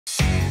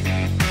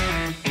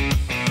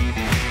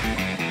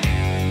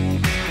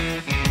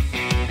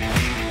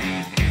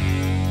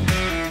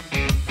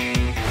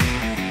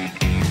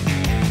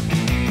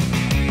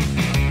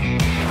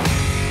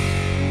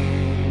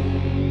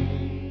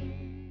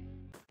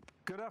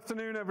Good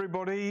afternoon,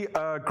 everybody.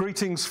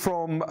 Greetings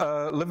from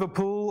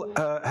Liverpool.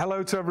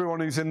 Hello to everyone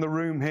who's in the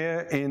room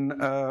here in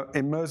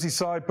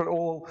Merseyside, but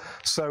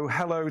also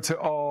hello to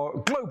our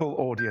global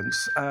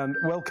audience. And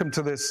welcome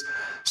to this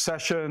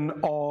session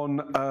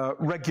on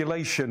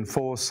regulation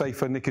for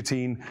safer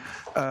nicotine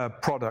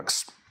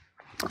products.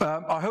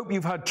 I hope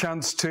you've had a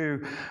chance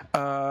to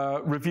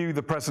review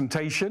the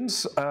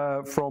presentations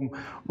from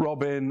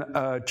Robin,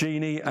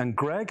 Jeannie and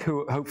Greg,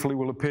 who hopefully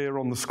will appear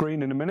on the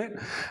screen in a minute.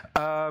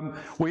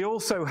 We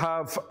also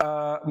have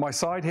my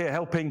side here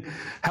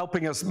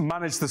helping us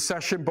manage the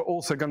session, but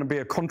also going to be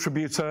a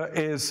contributor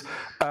is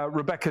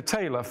Rebecca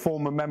Taylor,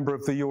 former member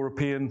of the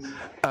European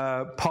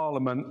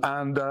Parliament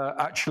and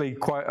actually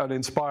quite an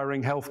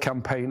inspiring health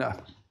campaigner.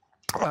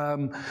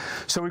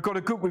 So we've got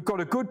a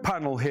good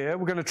panel here.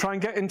 We're going to try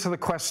and get into the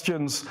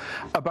questions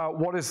about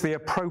what is the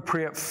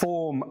appropriate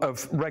form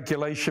of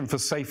regulation for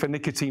safer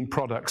nicotine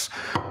products.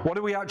 What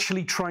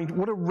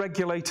are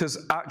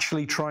regulators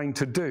actually trying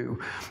to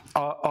do?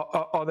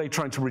 Are they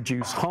trying to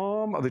reduce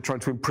harm? Are they trying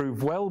to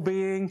improve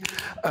well-being?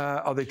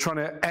 Are they trying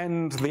to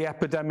end the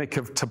epidemic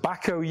of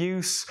tobacco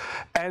use?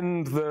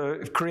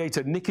 Create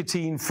a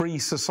nicotine-free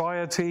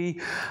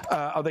society?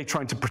 Are they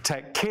trying to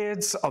protect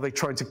kids? Are they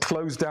trying to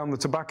close down the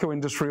tobacco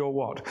industry or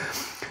what?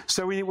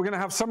 So we're going to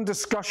have some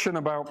discussion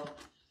about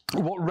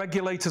what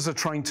regulators are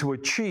trying to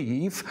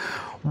achieve,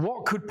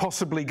 what could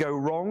possibly go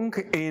wrong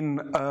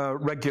in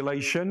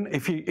regulation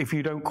if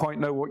you don't quite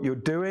know what you're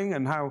doing,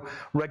 and how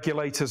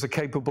regulators are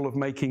capable of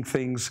making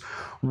things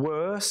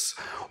worse,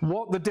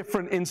 what the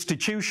different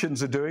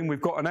institutions are doing.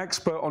 We've got an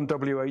expert on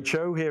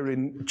WHO here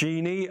in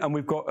Jeannie, and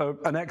we've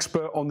got an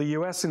expert on the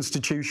US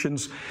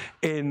institutions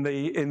in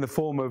the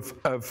form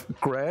of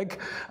Greg,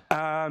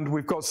 and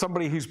we've got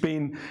somebody who's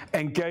been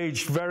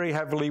engaged very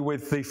heavily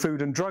with the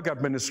Food and Drug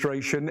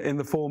Administration in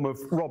the form of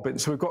Robin.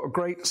 So we've got a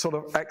great sort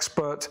of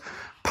expert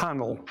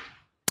panel.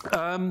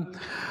 I'm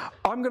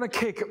going to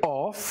kick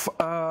off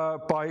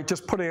by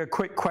just putting a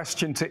quick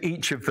question to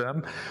each of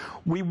them.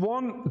 We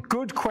want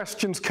good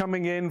questions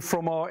coming in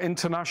from our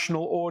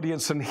international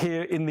audience and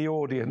here in the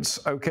audience,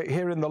 okay,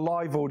 here in the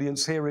live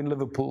audience here in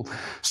Liverpool.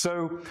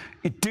 So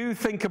do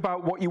think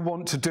about what you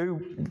want to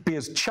do. Be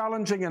as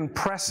challenging and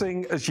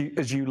pressing as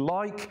you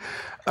like.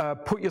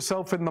 Put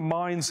yourself in the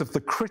minds of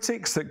the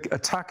critics, the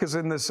attackers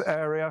in this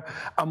area,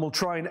 and we'll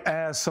try and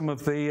air some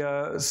of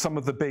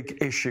the big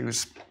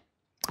issues.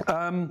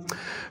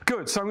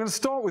 Good. So I'm going to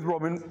start with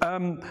Robin.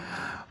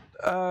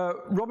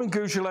 Robin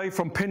Gougelet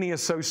from Pinney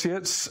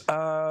Associates. Do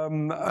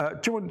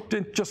you want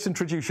to just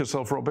introduce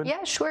yourself, Robin?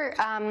 Yeah, sure.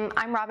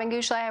 I'm Robin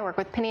Gougelet. I work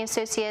with Pinney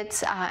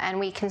Associates, and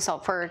we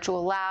consult for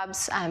Juul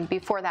Labs.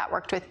 Before that,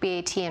 worked with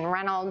BAT and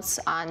Reynolds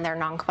on their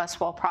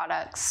non-combustible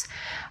products,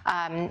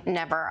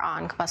 never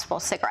on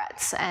combustible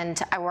cigarettes.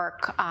 And I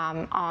work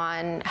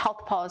on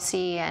health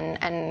policy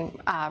and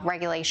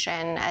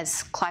regulation,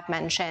 as Clive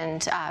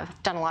mentioned.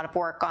 I've done a lot of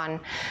work on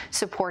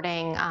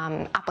supporting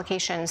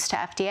applications to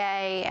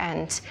FDA,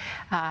 and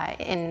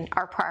in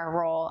our prior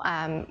role,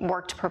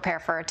 worked to prepare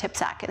for a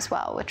TPSAC as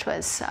well, which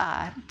was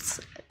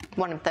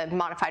one of the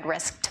modified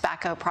risk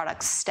tobacco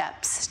products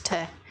steps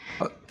to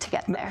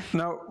get there.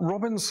 Now,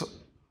 Robin's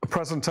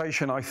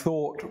presentation, I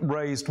thought,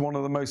 raised one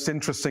of the most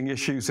interesting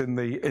issues in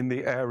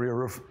the area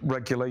of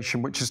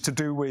regulation, which is to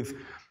do with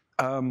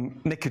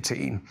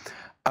nicotine.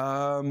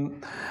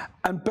 And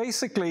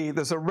basically,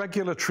 there's a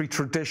regulatory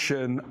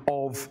tradition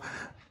of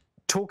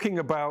talking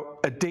about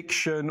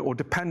addiction or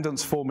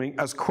dependence forming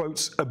as,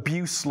 quotes,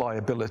 abuse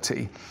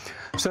liability.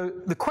 So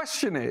the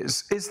question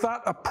is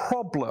that a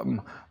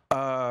problem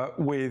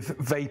with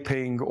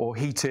vaping or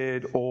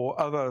heated or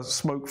other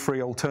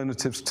smoke-free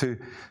alternatives to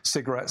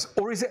cigarettes?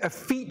 Or is it a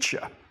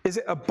feature? Is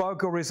it a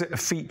bug or is it a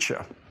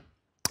feature?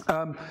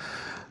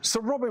 So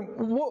Robin,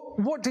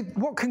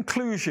 what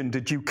conclusion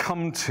did you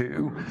come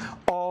to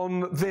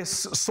on this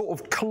sort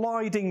of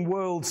colliding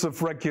worlds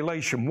of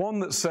regulation? One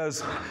that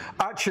says,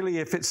 actually,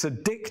 if it's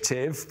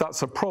addictive,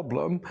 that's a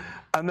problem,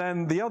 and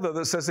then the other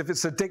that says if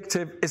it's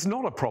addictive, it's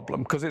not a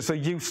problem because it's a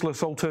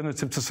useless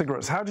alternative to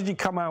cigarettes. How did you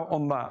come out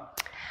on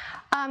that?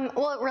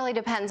 Well, it really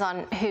depends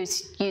on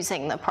who's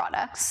using the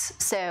products.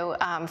 So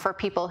for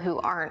people who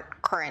aren't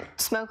current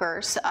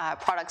smokers,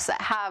 products that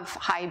have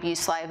high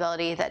abuse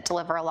liability that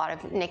deliver a lot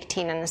of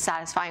nicotine in a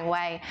satisfying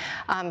way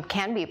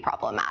can be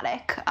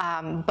problematic.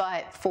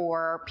 But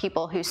for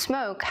people who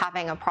smoke,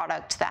 having a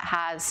product that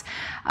has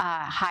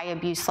high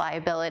abuse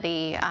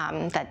liability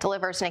that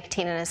delivers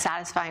nicotine in a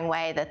satisfying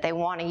way that they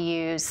want to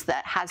use,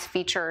 that has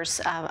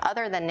features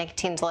other than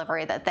nicotine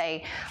delivery that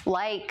they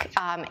like,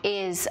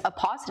 is a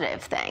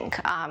positive thing.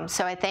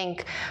 So I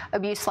think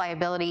abuse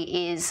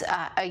liability is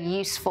a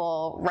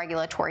useful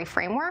regulatory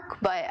framework,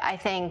 but I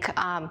think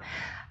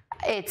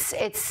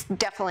it's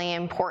definitely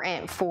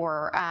important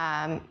for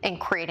in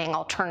creating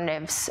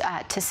alternatives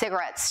to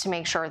cigarettes to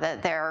make sure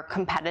that they're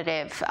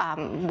competitive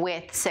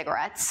with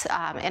cigarettes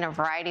in a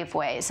variety of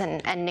ways,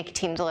 and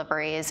nicotine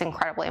delivery is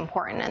incredibly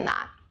important in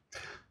that.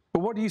 But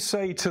what do you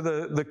say to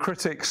the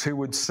critics who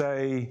would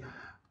say,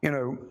 you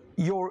know,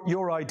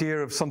 your idea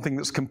of something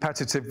that's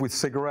competitive with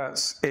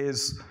cigarettes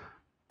is,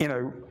 you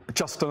know,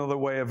 just another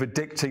way of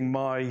addicting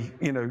my,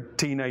 you know,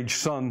 teenage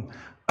son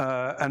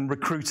and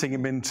recruiting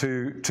him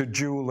into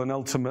Juul and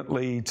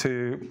ultimately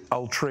to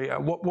Altria.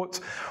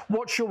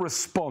 What's your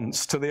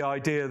response to the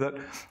idea that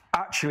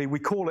actually we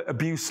call it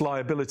abuse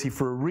liability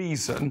for a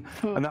reason,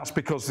 and that's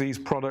because these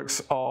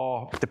products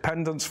are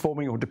dependence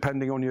forming, or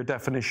depending on your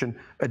definition,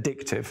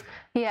 addictive?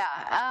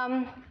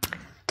 Yeah.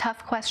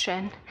 Tough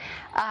question.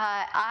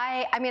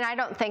 I mean, I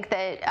don't think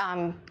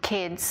that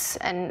kids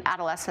and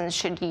adolescents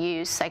should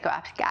use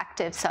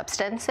psychoactive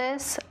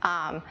substances.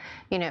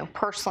 You know,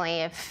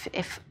 personally,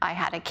 if I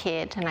had a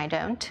kid, and I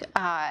don't,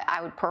 I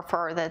would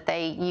prefer that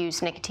they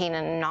use nicotine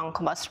in a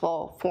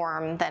non-combustible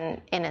form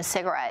than in a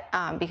cigarette,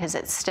 because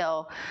it's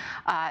still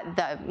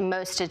the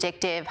most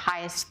addictive,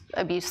 highest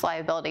abuse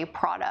liability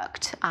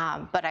product.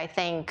 But I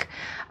think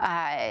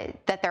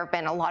that there have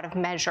been a lot of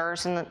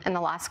measures in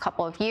the last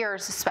couple of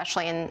years,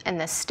 especially in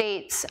the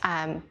States,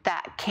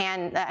 that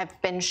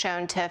have been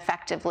shown to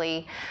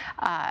effectively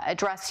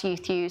address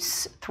youth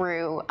use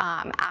through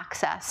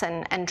access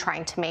and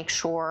trying to make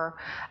sure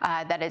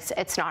that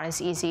it's not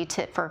as easy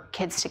for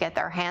kids to get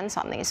their hands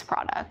on these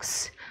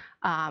products.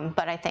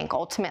 But I think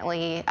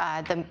ultimately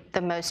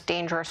the most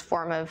dangerous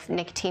form of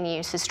nicotine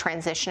use is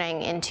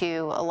transitioning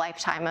into a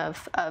lifetime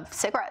of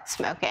cigarette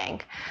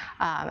smoking,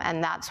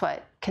 and that's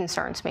what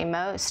concerns me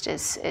most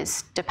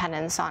is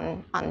dependence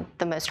on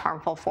the most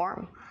harmful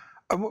form.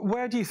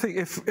 Where do you think,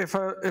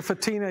 if a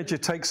teenager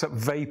takes up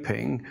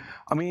vaping,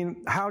 I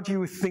mean, how do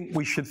you think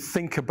we should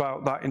think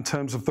about that in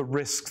terms of the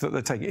risk that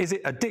they're taking? Is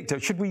it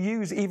addictive? Should we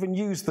even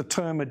use the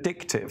term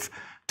addictive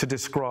to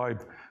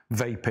describe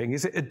vaping?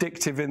 Is it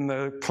addictive in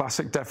the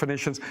classic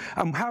definitions?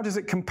 And how does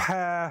it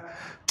compare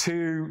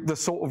to the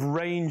sort of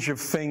range of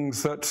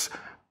things that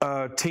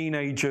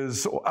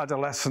teenagers or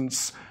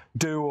adolescents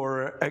do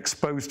or are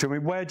exposed to? I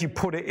mean, where do you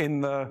put it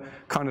in the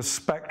kind of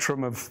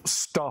spectrum of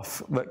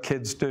stuff that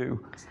kids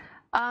do?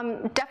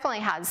 Definitely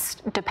has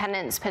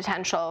dependence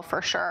potential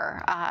for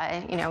sure.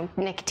 You know,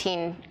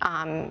 nicotine,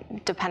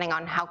 depending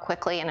on how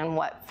quickly and in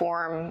what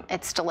form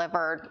it's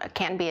delivered,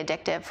 can be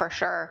addictive for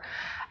sure.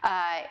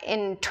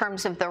 In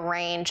terms of the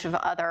range of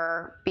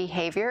other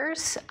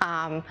behaviors,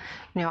 you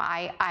know,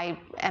 I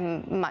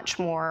am much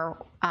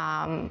more,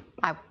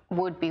 I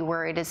would be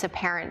worried as a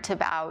parent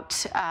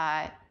about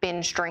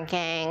binge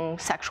drinking,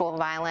 sexual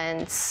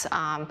violence,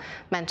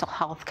 mental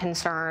health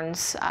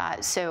concerns.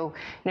 So,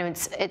 you know,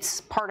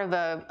 it's part of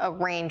a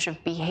range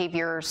of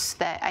behaviors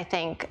that I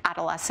think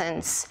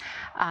adolescents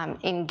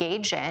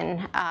engage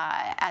in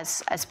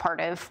as part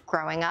of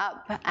growing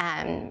up.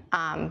 And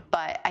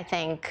but I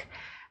think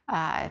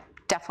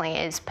definitely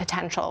is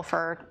potential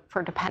for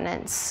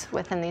dependence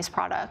within these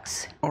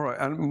products. All right,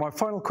 and my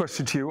final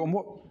question to you,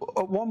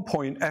 at one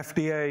point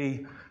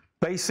FDA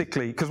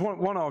basically, because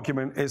one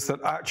argument is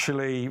that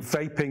actually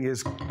vaping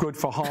is good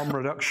for harm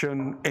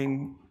reduction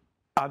in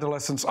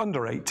adolescents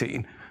under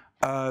 18,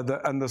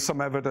 and there's some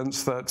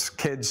evidence that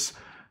kids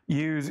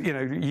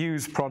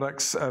use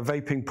products,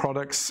 vaping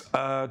products,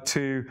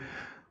 to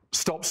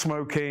stop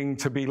smoking,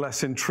 to be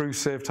less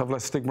intrusive, to have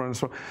less stigma and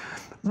so on.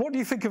 What do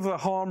you think of the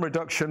harm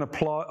reduction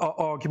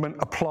argument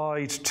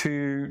applied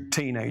to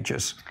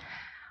teenagers?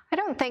 I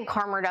don't think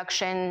harm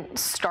reduction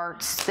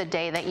starts the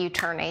day that you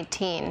turn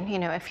 18. You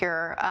know, if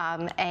you're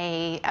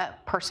a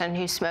person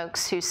who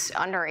smokes who's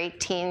under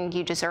 18,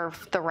 you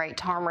deserve the right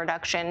to harm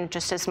reduction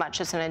just as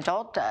much as an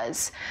adult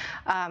does.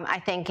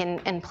 I think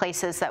in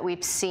places that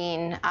we've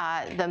seen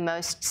the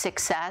most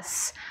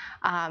success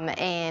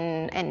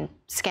in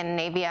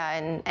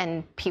Scandinavia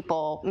and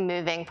people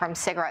moving from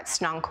cigarettes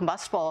to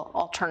non-combustible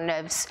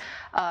alternatives,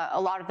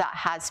 a lot of that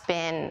has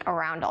been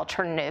around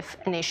alternative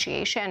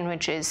initiation,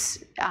 which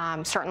is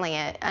certainly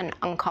an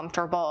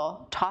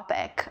uncomfortable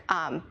topic.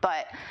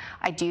 But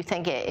I do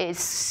think it is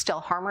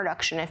still harm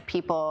reduction if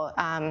people,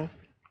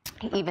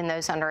 even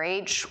those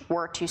underage,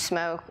 were to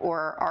smoke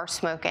or are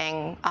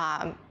smoking,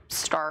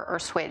 start or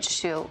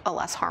switch to a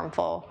less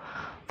harmful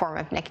form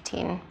of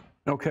nicotine.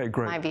 Okay,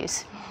 great. My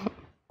views.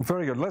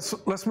 Very good.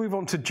 Let's move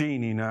on to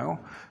Jeannie now.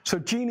 So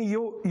Jeannie,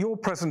 your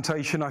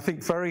presentation, I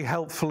think, very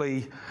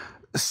helpfully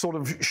sort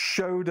of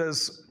showed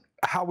us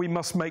how we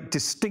must make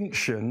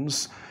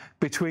distinctions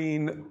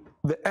between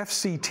the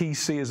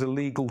FCTC as a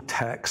legal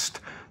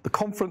text, the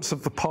Conference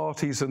of the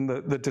Parties and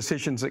the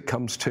decisions it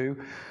comes to,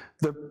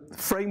 the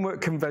Framework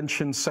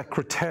Convention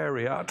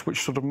Secretariat,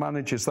 which sort of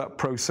manages that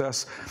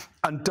process,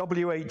 and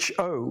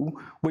WHO,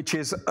 which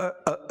is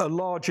a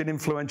large and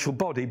influential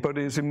body, but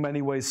is in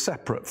many ways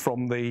separate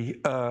from the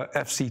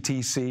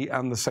FCTC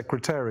and the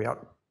Secretariat.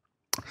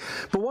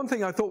 But one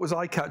thing I thought was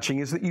eye-catching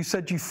is that you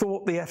said you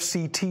thought the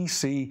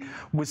FCTC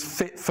was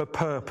fit for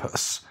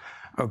purpose.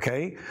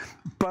 Okay,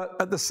 but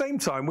at the same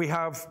time, we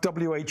have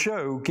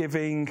WHO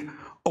giving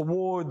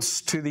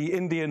awards to the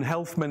Indian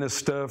health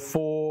minister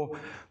for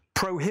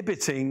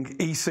prohibiting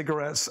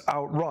e-cigarettes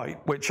outright,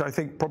 which I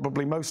think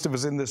probably most of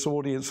us in this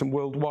audience and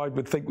worldwide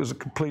would think was a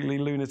completely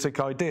lunatic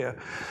idea.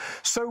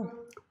 So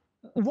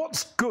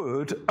what's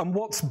good and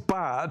what's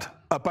bad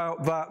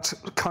about that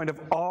kind of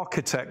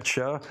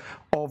architecture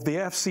of the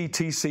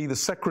FCTC, the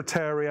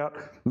Secretariat,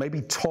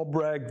 maybe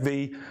TOBREG,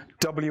 the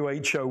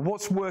WHO?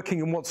 What's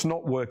working and what's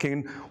not working,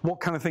 and what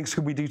kind of things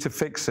could we do to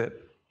fix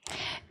it?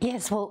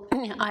 Yes, well,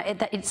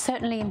 it's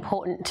certainly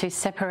important to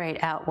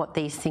separate out what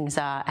these things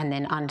are and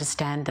then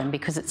understand them,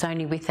 because it's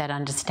only with that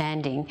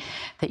understanding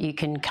that you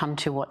can come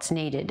to what's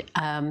needed.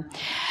 And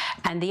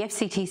the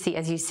FCTC,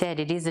 as you said,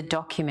 it is a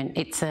document,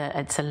 it's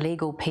a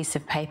legal piece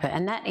of paper,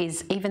 and that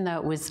is, even though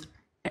it was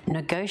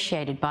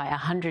negotiated by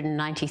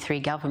 193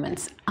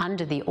 governments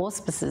under the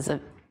auspices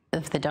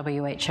of the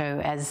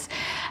WHO as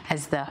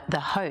the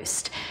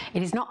host.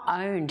 It is not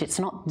owned, it's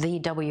not the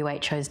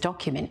WHO's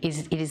document,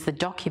 it is the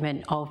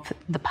document of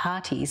the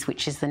parties,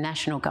 which is the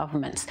national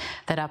governments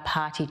that are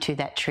party to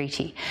that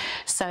treaty.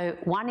 So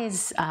one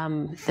is,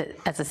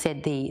 as I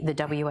said, the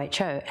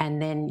WHO, and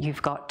then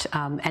you've got,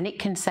 and it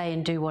can say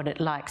and do what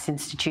it likes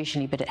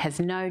institutionally, but it has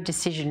no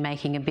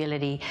decision-making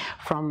ability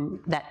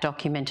from that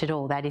document at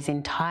all. That is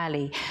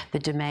entirely the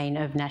domain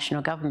of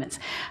national governments.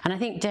 And I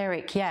think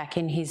Derek Yak,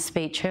 in his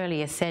speech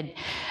earlier, said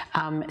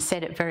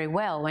it very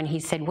well when he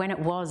said when it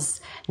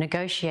was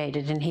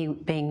negotiated, and he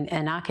being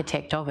an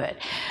architect of it,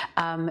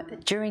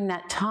 during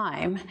that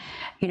time,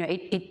 you know,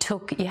 it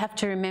took, you have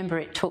to remember,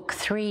 it took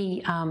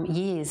 3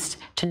 years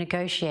to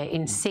negotiate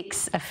in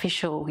 6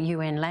 official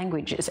UN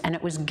languages, and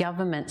it was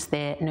governments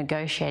there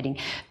negotiating.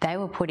 They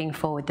were putting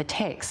forward the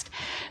text.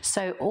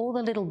 So all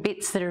the little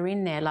bits that are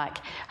in there, like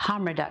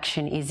harm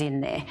reduction is in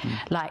there,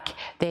 like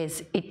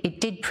there's,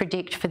 it did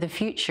predict for the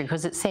future,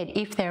 because it said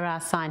if there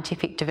are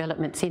scientific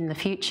developments in the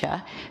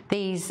future,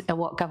 these are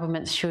what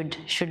governments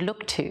should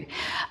look to.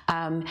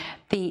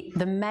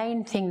 The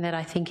main thing that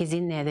I think is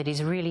in there that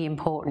is really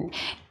important,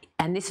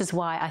 and this is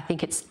why I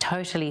think it's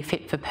totally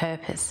fit for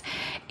purpose,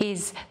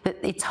 is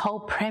that its whole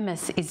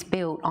premise is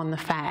built on the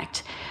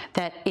fact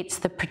that it's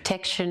the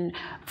protection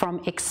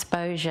from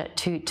exposure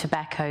to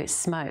tobacco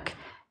smoke.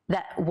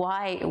 That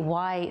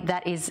why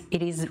that is,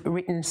 it is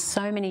written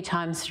so many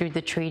times through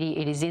the treaty.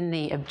 It is in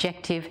the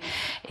objective,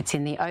 it's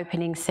in the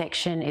opening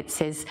section. It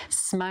says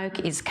smoke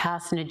is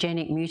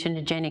carcinogenic,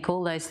 mutagenic,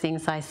 all those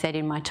things I said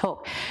in my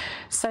talk.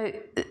 So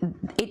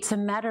it's a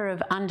matter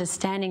of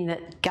understanding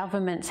that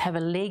governments have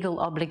a legal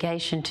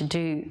obligation to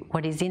do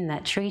what is in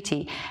that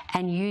treaty,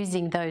 and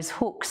using those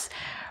hooks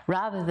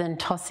rather than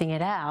tossing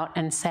it out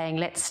and saying,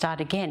 let's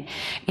start again.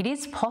 It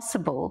is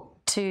possible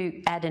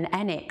to add an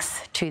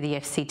annex to the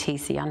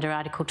FCTC under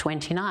Article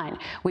 29,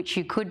 which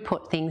you could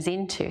put things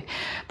into.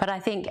 But I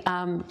think,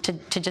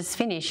 to just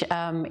finish,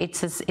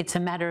 it's a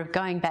matter of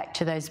going back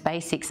to those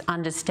basics,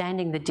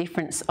 understanding the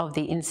difference of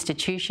the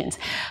institutions,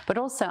 but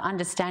also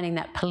understanding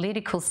that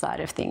political side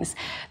of things,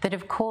 that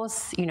of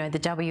course, you know, the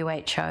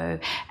WHO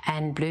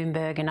and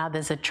Bloomberg and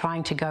others are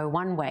trying to go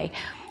one way.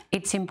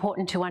 It's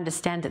important to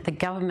understand that the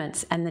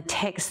governments and the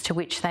text to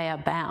which they are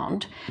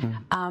bound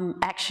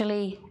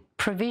actually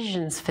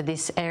provisions for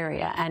this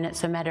area, and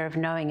it's a matter of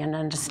knowing and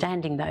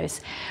understanding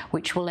those,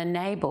 which will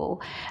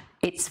enable,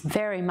 it's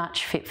very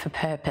much fit for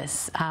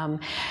purpose. The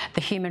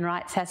human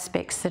rights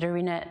aspects that are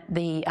in it,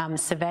 the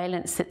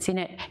surveillance that's in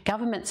it,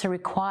 governments are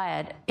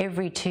required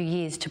every 2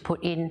 years to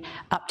put in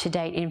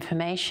up-to-date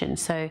information.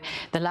 So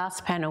the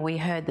last panel we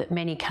heard that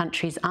many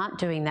countries aren't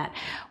doing that.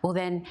 Well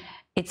then,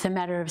 it's a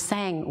matter of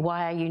saying,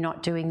 why are you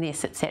not doing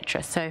this,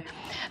 etc. So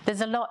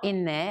there's a lot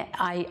in there.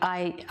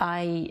 I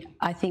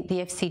think the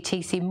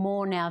FCTC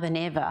more now than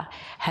ever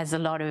has a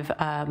lot of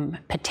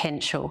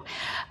potential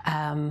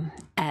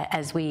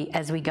as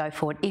we go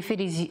forward, if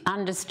it is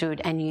understood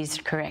and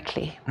used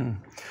correctly.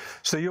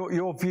 So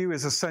your view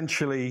is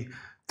essentially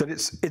that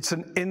it's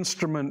an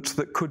instrument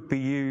that could be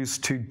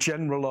used to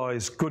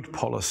generalize good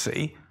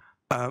policy,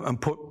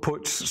 and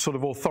put sort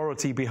of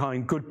authority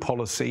behind good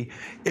policy,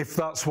 if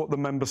that's what the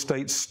member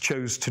states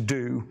chose to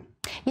do.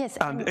 Yes.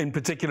 And in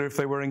particular, if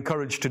they were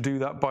encouraged to do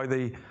that by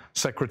the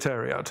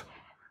Secretariat.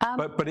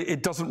 But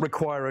it doesn't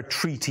require a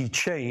treaty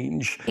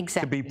change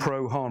to be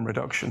pro-harm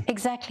reduction.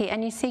 Exactly,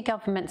 and you see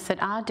governments that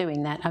are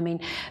doing that. I mean,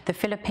 the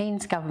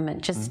Philippines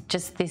government,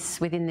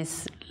 within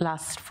this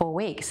last 4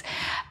 weeks,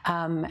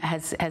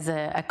 has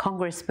a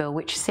Congress bill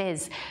which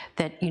says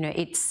that, you know,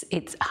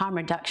 it's harm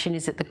reduction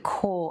is at the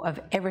core of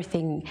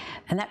everything,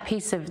 and that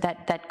piece of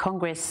that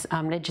Congress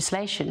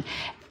legislation,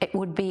 it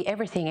would be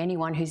everything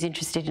anyone who's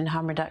interested in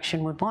harm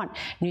reduction would want.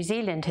 New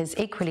Zealand has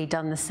equally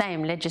done the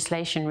same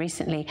legislation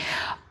recently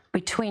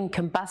between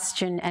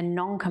combustion and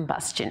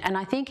non-combustion. And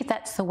I think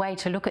that's the way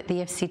to look at the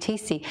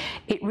FCTC.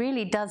 It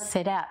really does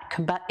set out,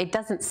 it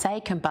doesn't say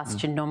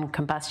combustion,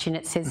 non-combustion,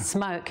 it says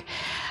smoke.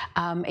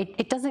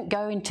 It doesn't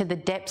go into the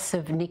depths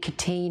of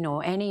nicotine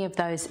or any of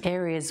those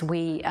areas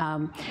we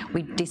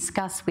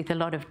discuss with a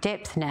lot of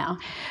depth now,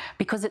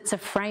 because it's a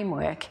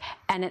framework,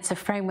 and it's a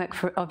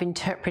framework of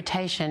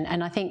interpretation.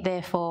 And I think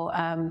therefore,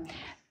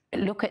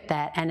 look at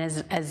that, and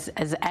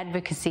as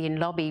advocacy and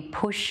lobby,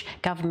 push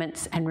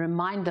governments and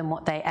remind them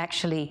what they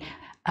actually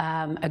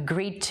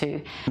agreed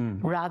to,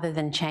 rather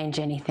than change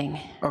anything.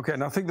 Okay,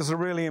 and I think there's a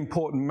really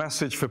important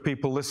message for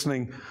people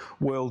listening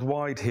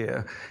worldwide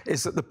here,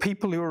 is that the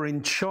people who are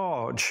in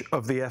charge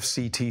of the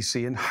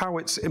FCTC and how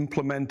it's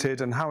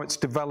implemented and how it's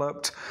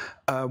developed,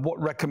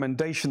 what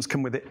recommendations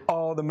come with it,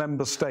 are the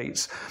member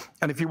states.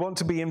 And if you want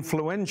to be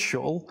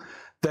influential,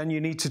 then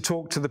you need to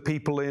talk to the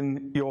people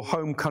in your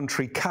home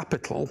country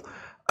capital,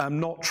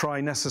 not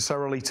try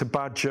necessarily to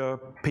badger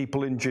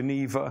people in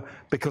Geneva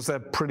because they're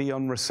pretty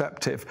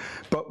unreceptive.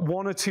 But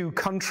one or two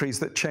countries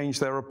that change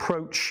their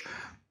approach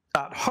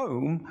at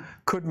home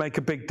could make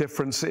a big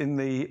difference in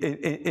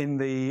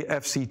the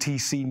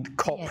FCTC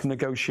COP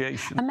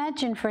negotiation.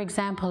 Imagine, for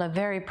example, a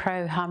very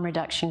pro-harm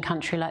reduction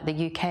country like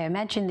the UK.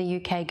 Imagine the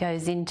UK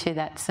goes into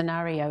that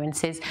scenario and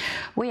says,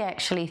 we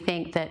actually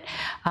think that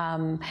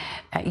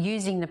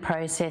using the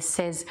process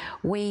says,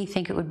 we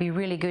think it would be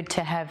really good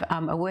to have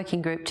a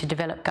working group to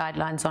develop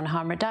guidelines on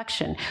harm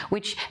reduction,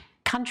 which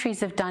countries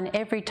have done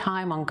every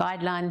time on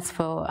guidelines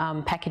for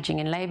packaging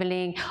and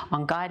labelling,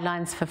 on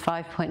guidelines for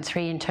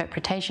 5.3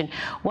 interpretation.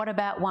 What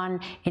about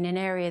one in an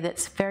area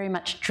that's very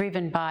much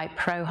driven by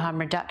pro-harm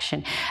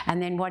reduction?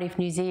 And then what if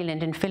New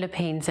Zealand and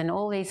Philippines and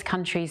all these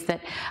countries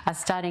that are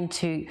starting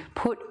to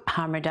put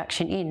harm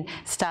reduction in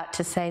start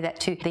to say that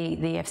to the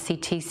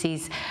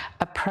FCTC's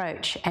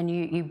approach, and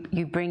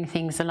you bring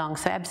things along?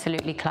 So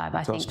absolutely, Clive,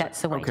 I think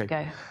that's the way to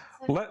go.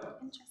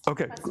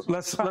 Okay,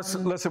 let's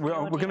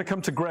we're going to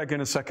come to Greg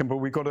in a second, but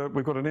we've got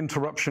an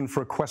interruption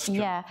for a question.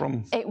 Yeah,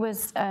 from it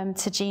was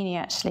to Jeannie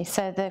actually.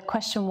 So the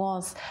question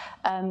was,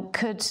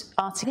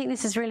 I think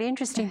this is really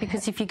interesting,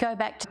 because if you go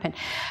back to,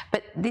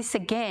 but this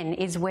again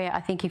is where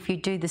I think if you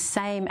do the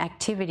same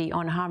activity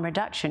on harm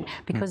reduction,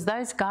 because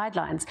those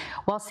guidelines,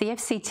 whilst the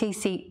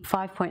FCTC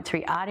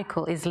 5.3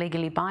 article is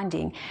legally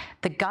binding,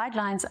 the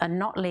guidelines are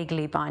not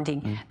legally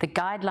binding. The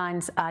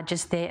guidelines are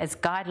just there as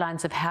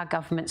guidelines of how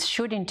governments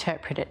should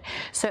interpret it.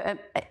 So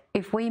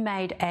if we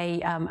made a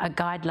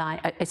guideline,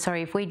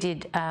 if we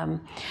did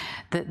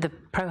the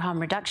pro-harm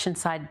reduction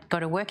side,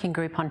 got a working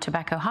group on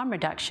tobacco harm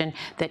reduction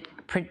that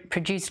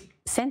produced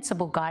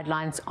sensible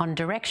guidelines on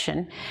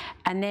direction,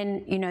 and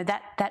then, you know,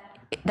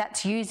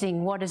 that's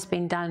using what has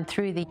been done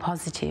through the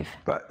positive.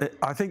 But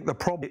I think the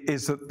problem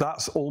is that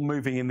that's all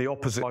moving in the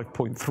opposite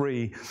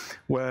 5.3,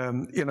 where,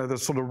 you know,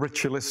 there's sort of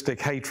ritualistic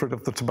hatred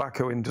of the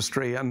tobacco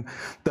industry, and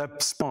their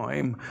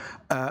spine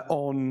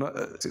on,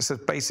 it says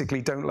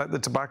basically don't let the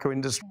tobacco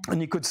industry,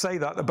 and you could say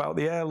that about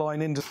the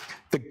airline industry.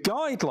 The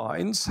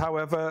guidelines,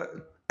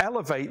 however,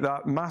 elevate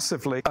that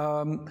massively.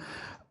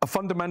 A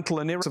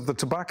fundamental inherence of the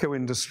tobacco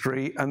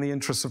industry and the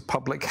interests of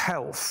public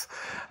health.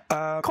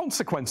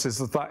 Consequences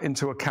of that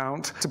into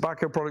account,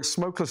 tobacco products,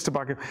 smokeless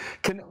tobacco,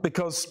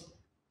 because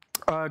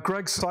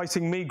Greg's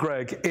citing me,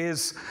 Greg,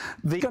 is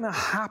going to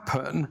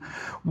happen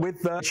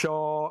with the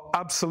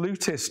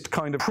absolutist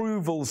kind of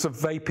approvals of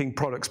vaping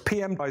products,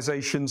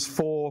 PMizations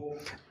for,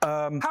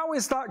 how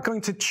is that going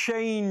to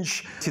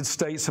change the United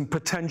States and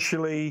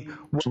potentially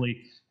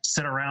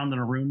sit around in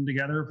a room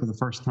together for the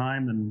first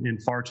time in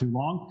far too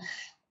long?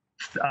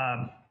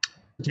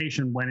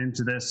 Presentation went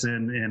into this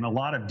in a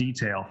lot of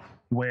detail,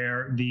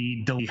 where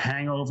the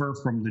hangover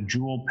from the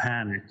Juul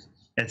panic,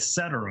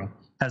 etc.,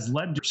 has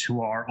led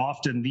to are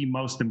often the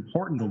most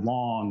important,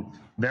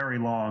 very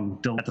long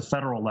delay at the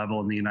federal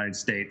level in the United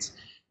States.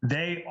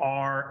 They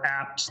are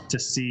apt to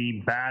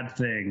see bad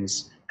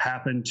things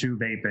happen to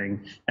vaping,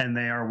 and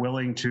they are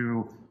willing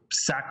to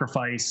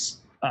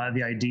sacrifice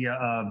the idea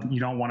of, you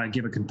don't want to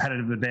give a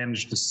competitive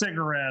advantage to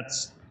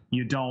cigarettes,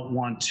 you don't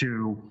want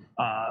to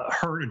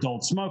hurt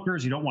adult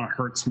smokers, you don't want to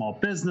hurt small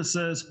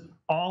businesses.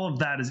 All of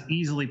that is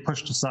easily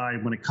pushed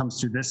aside when it comes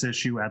to this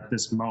issue at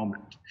this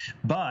moment.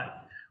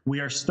 But we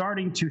are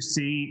starting to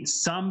see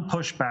some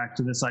pushback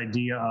to this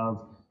idea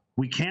of,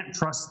 we can't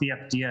trust the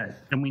FDA.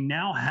 And we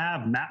now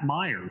have Matt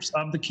Myers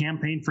of the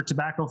Campaign for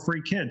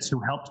Tobacco-Free Kids, who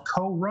helped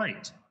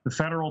co-write the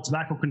Federal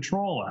Tobacco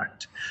Control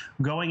Act,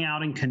 going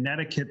out in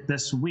Connecticut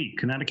this week.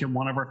 Connecticut,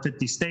 one of our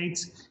 50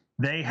 states,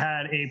 they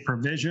had a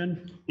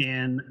provision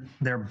in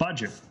their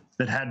budget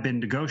that had been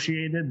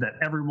negotiated, that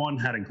everyone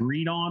had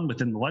agreed on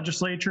within the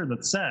legislature,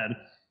 that said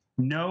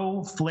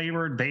no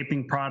flavored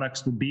vaping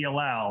products would be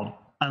allowed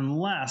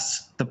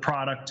unless the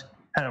product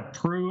had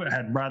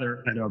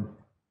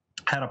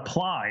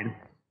applied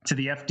to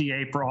the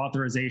FDA for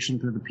authorization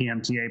through the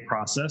PMTA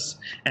process.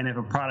 And if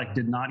a product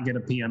did not get a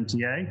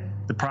PMTA,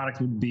 the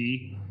product would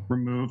be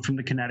removed from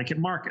the Connecticut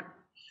market.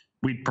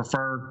 We'd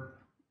prefer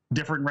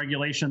different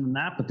regulation than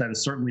that, but that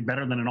is certainly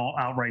better than an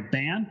outright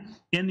ban.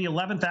 In the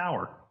 11th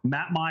hour,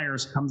 Matt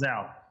Myers comes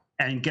out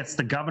and gets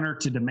the governor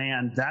to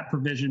demand that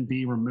provision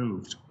be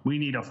removed. We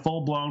need a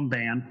full-blown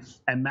ban.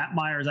 And Matt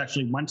Myers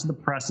actually went to the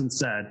press and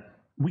said,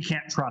 we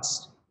can't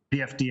trust the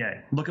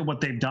FDA. Look at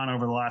what they've done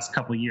over the last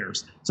couple of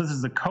years. So this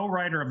is the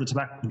co-writer of the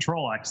Tobacco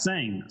Control Act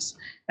saying this.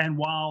 And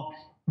while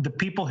the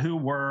people who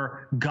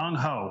were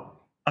gung-ho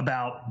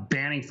about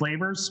banning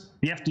flavors,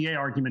 the FDA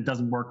argument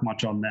doesn't work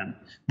much on them.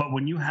 But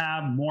when you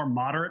have more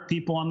moderate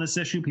people on this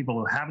issue, people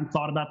who haven't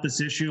thought about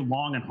this issue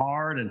long and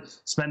hard and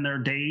spend their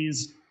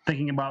days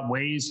thinking about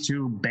ways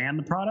to ban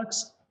the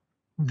products.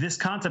 This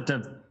concept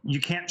of you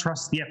can't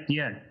trust the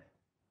FDA.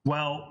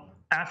 Well,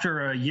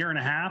 after a year and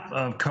a half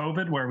of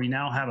COVID, where we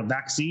now have a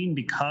vaccine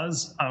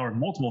or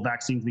multiple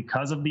vaccines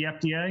because of the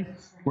FDA,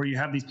 where you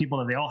have these people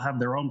that they all have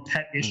their own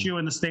pet issue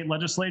in the state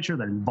legislature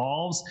that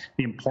involves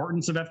the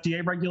importance of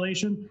FDA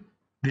regulation,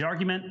 the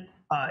argument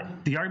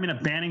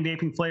of banning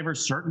vaping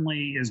flavors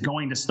certainly is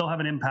going to still have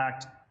an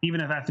impact,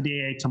 even if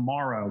FDA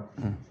tomorrow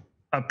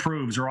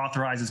approves or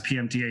authorizes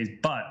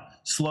PMTAs. But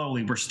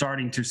slowly, we're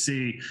starting to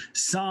see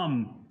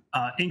some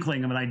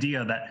inkling of an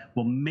idea that,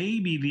 well,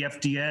 maybe the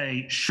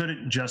FDA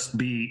shouldn't just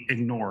be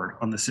ignored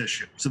on this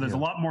issue. So there's a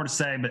lot more to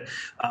say, but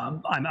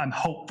I'm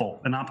hopeful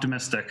and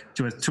optimistic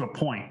to a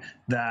point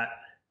that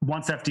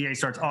once FDA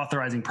starts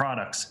authorizing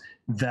products,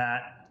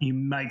 that you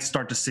might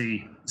start to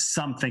see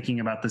some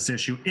thinking about this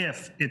issue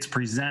if it's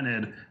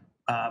presented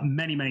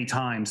many, many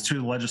times to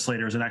the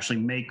legislators and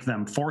actually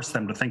force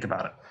them to think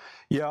about it.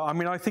 Yeah, I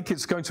mean, I think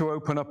it's going to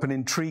open up an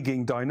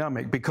intriguing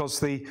dynamic because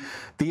the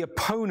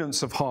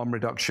opponents of harm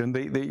reduction,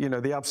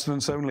 the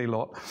abstinence-only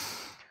lot,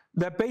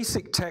 their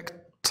basic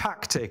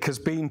tactic has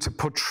been to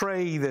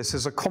portray this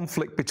as a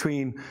conflict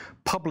between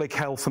public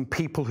health and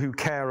people who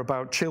care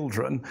about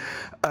children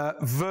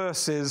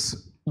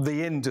versus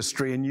the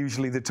industry, and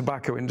usually the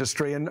tobacco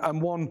industry.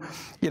 And one,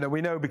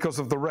 we know because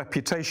of the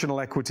reputational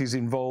equities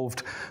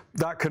involved,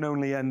 that can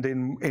only end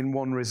in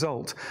one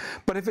result.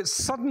 But if it's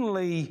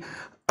suddenly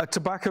a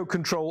tobacco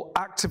control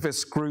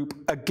activist group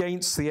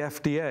against the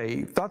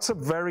FDA, that's a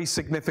very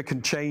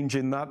significant change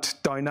in that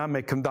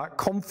dynamic and that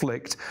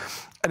conflict.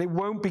 And it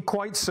won't be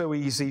quite so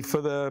easy for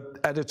the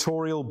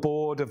editorial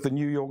board of the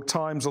New York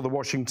Times or the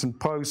Washington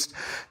Post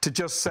to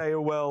just say,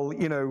 oh, well,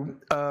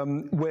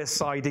 we're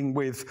siding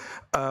with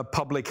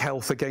public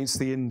health against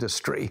the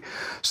industry.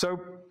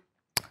 So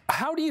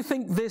how do you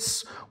think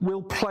this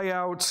will play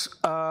out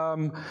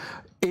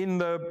in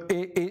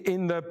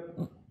the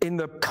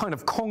kind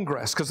of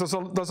Congress? Because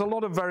there's a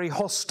lot of very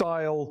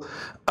hostile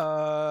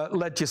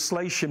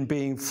legislation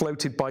being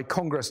floated by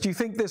Congress. Do you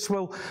think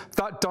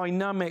that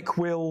dynamic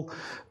will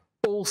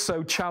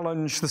also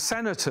challenge the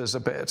senators a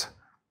bit?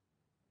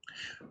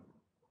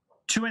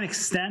 To an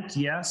extent,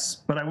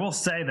 yes, but I will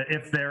say that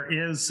if there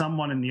is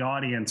someone in the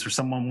audience or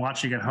someone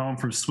watching at home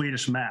from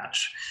Swedish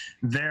Match,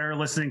 they're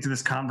listening to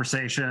this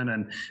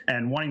conversation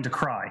and wanting to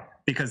cry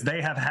because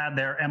they have had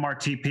their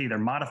MRTP, their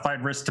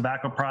modified risk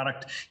tobacco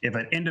product. If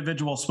an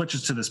individual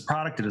switches to this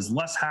product, it is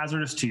less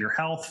hazardous to your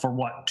health for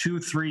what,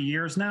 2-3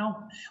 years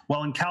now?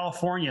 Well, in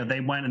California, they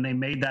went and they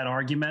made that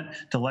argument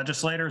to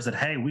legislators that,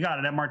 hey, we got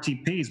an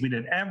MRTPs. We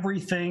did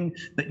everything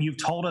that you've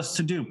told us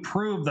to do,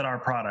 prove that our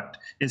product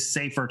is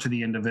safer to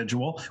the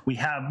individual. They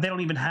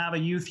don't even have a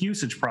youth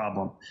usage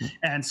problem.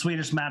 And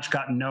Swedish Match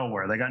got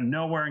nowhere. They got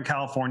nowhere in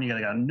California.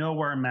 They got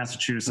nowhere in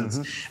Massachusetts.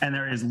 And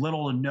there is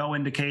little to no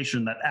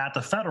indication that at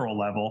the federal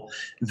level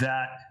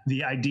that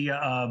the idea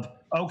of,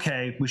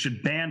 okay, we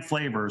should ban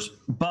flavors,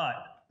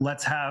 but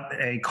let's have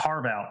a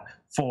carve out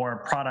for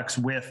products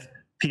with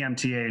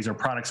PMTAs or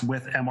products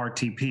with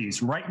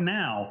MRTPs. Right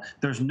now,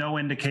 there's no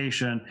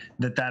indication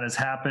that that has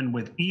happened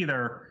with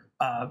either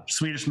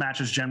Swedish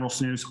Match's General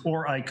Snus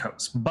or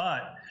IQOS.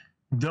 But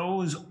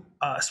those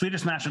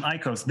Swedish Match and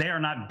IQOS, they are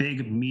not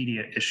big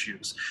media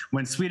issues.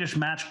 When Swedish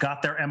Match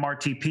got their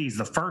MRTPs,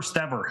 the first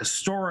ever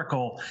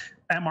historical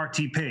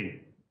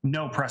MRTP,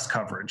 no press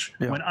coverage.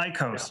 Yeah. When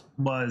IQOS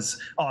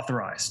was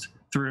authorized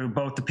through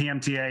both the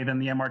PMTA, then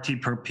the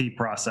MRTP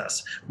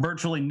process,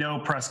 virtually no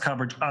press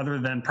coverage other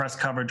than press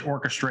coverage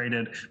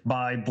orchestrated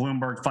by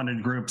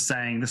Bloomberg-funded groups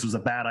saying this was a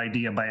bad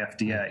idea by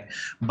FDA.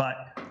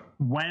 But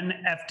when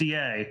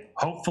FDA,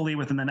 hopefully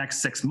within the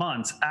next 6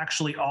 months,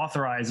 actually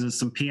authorizes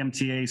some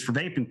PMTAs for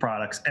vaping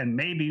products, and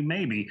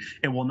maybe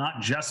it will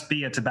not just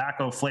be a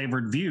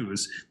tobacco-flavored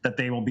views that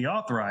they will be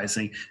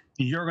authorizing,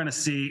 you're going to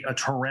see a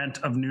torrent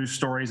of news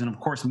stories. And of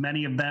course,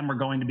 many of them are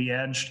going to be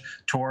edged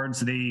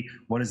towards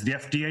what is the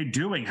FDA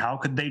doing? How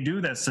could they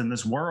do this in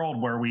this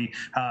world where we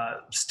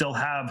still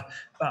have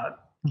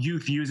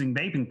youth using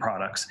vaping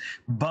products?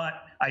 But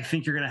I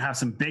think you're going to have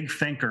some big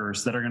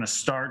thinkers that are going to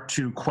start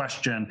to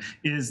question,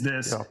 is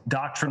this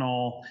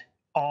doctrinal?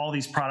 All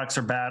these products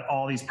are bad.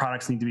 All these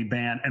products need to be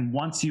banned. And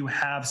once you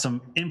have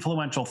some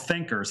influential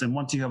thinkers, and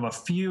once you have a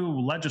few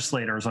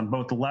legislators on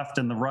both the left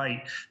and the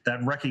right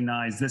that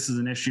recognize this is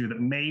an issue that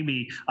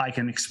maybe I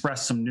can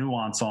express some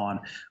nuance on,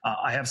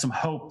 I have some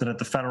hope that at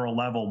the federal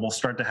level, we'll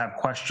start to have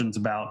questions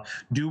about,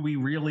 do we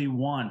really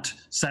want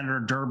Senator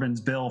Durbin's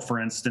bill,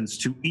 for instance,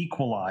 to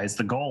equalize,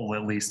 the goal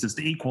at least is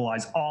to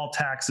equalize all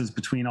taxes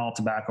between all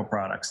tobacco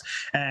products.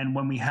 And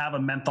when we have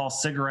a menthol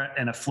cigarette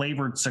and a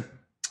flavored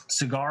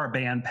cigar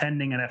ban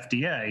pending at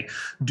FDA,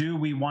 do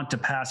we want to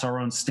pass our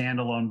own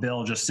standalone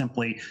bill just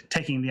simply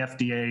taking the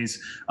FDA's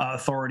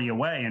authority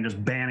away and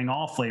just banning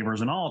all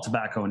flavors and all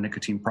tobacco and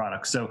nicotine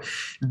products? So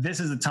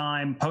this is a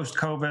time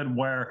post-COVID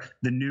where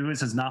the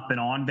news has not been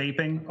on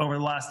vaping over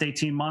the last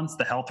 18 months.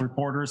 The health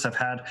reporters have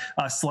had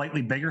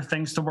slightly bigger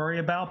things to worry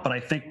about, but I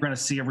think we're going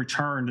to see a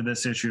return to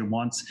this issue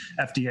once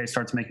FDA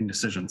starts making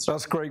decisions.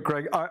 That's great,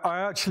 Greg.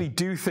 I actually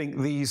do think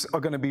these are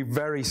going to be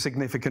very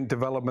significant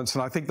developments,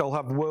 and I think they'll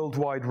have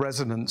worldwide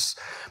resonance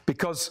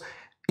because,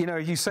 you know,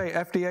 you say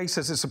FDA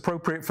says it's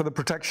appropriate for the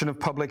protection of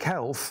public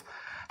health.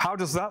 How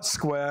does that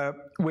square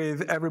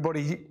with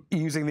everybody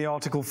using the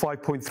Article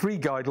 5.3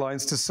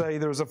 guidelines to say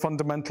there is a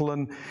fundamental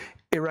and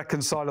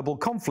irreconcilable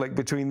conflict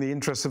between the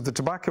interests of the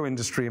tobacco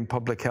industry and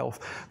public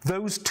health?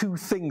 Those two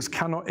things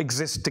cannot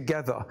exist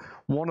together.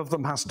 One of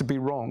them has to be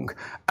wrong.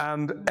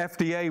 And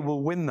FDA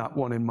will win that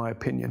one, in my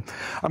opinion.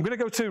 I'm going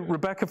to go to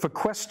Rebecca for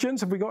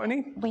questions. Have we got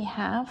any? We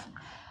have.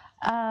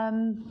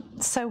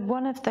 So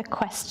one of the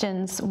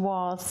questions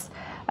was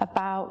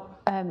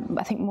about,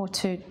 I think more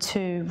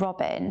to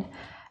Robin,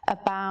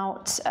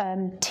 about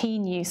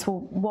teen use.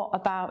 Well, what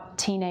about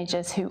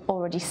teenagers who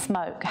already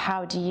smoke?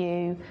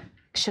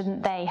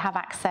 Shouldn't they have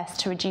access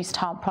to reduced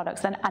harm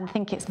products? And I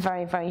think it's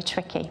very, very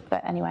tricky.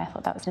 But anyway, I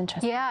thought that was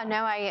interesting. Yeah,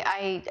 no,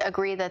 I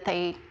agree that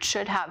they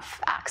should have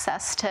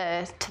access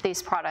to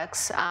these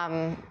products.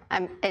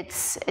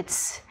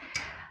 It's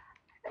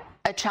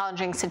a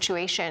challenging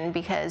situation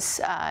because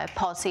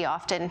policy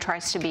often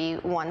tries to be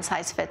one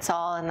size fits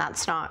all, and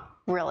that's not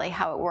really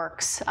how it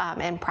works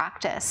in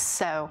practice.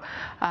 So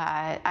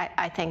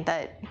I think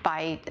that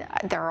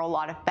there are a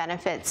lot of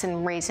benefits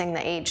in raising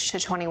the age to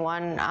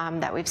 21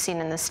 that we've seen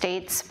in the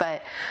States,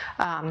 but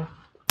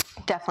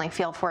definitely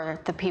feel for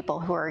the people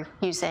who are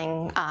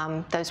using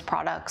those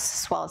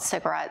products as well as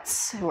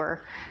cigarettes, who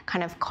are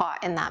kind of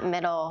caught in that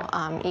middle,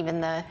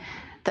 even the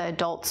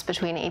adults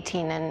between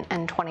 18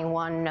 and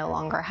 21 no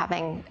longer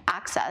having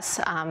access.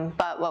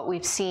 But what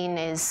we've seen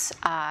is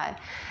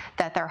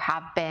that there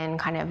have been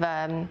kind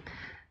of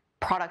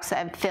products that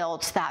have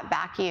filled that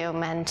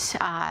vacuum, and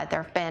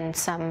there have been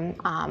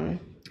some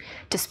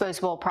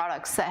disposable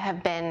products that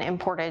have been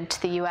imported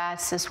to the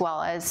US, as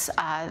well as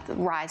the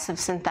rise of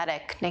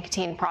synthetic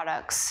nicotine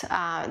products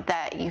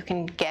that you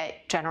can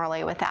get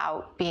generally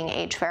without being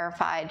age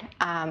verified.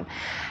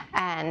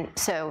 And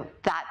so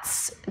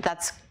that's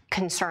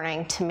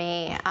concerning to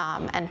me,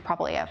 and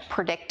probably a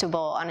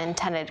predictable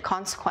unintended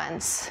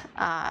consequence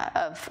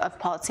of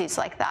policies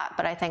like that.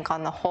 But I think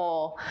on the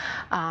whole,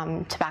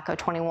 Tobacco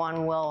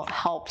 21 will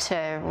help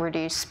to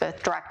reduce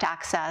both direct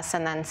access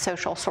and then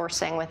social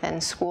sourcing within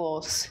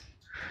schools.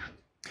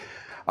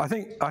 I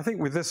think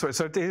with this,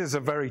 so it is a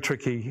very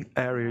tricky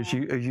area, as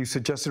you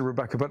suggested,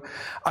 Rebecca, but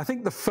I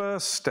think the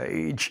first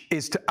stage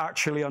is to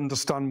actually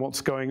understand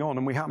what's going on.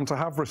 And we happen to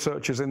have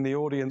researchers in the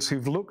audience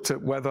who've looked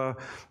at whether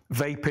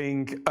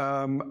vaping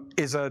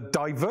is a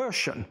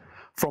diversion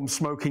from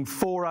smoking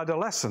for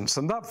adolescents.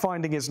 And that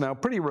finding is now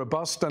pretty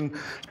robust and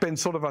it's been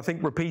sort of, I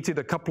think, repeated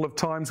a couple of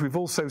times. We've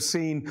also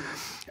seen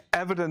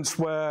evidence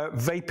where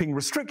vaping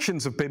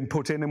restrictions have been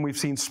put in and we've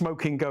seen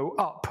smoking go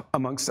up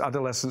amongst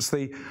adolescents,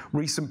 the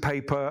recent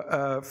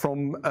paper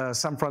from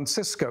San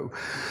Francisco.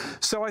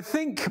 So I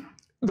think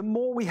the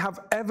more we have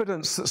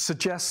evidence that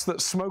suggests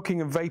that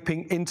smoking and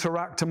vaping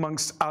interact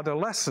amongst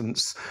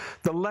adolescents,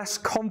 the less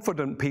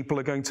confident people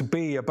are going to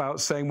be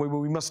about saying, well,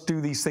 we must do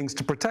these things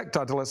to protect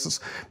adolescents,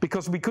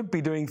 because we could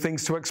be doing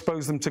things to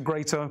expose them to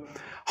greater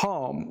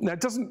harm. Now,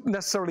 it doesn't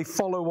necessarily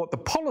follow what the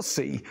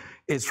policy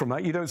is from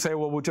that. You don't say,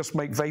 well, we'll just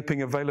make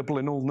vaping available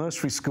in all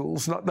nursery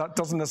schools. That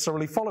doesn't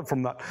necessarily follow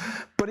from that.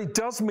 But it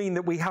does mean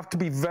that we have to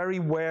be very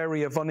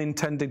wary of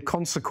unintended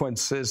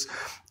consequences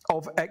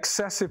of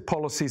excessive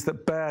policies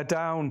that bear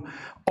down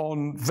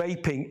on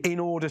vaping in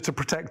order to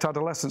protect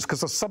adolescents,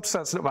 because a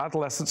subset of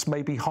adolescents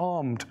may be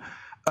harmed,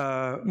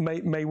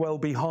 may well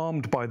be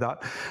harmed by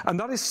that. And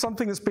that is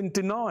something that's been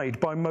denied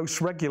by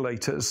most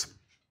regulators.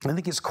 I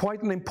think it's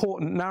quite an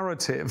important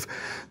narrative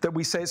that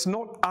we say it's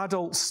not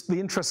adults, the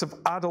interests of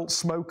adult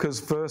smokers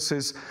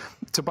versus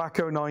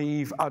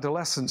tobacco-naive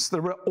adolescents.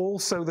 There are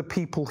also the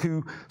people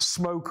who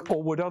smoke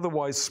or would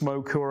otherwise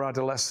smoke who are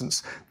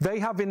adolescents. They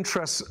have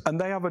interests and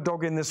they have a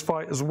dog in this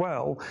fight as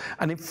well.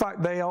 And in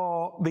fact, they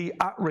are the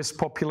at-risk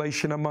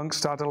population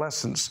amongst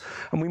adolescents.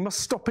 And we must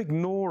stop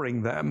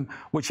ignoring them,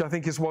 which I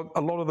think is what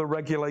a lot of the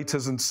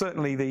regulators and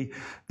certainly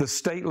the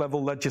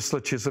state-level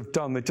legislatures have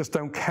done. They just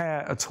don't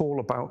care at all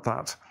about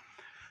that.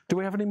 Do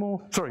we have any more?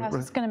 Sorry. I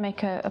was just going to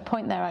make a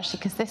point there, actually,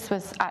 because this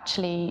was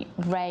actually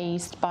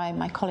raised by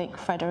my colleague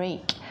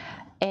Frederic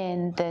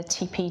in the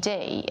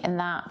TPD, in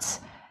that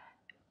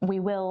we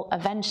will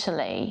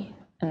eventually,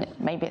 and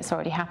maybe it's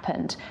already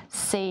happened,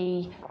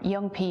 see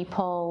young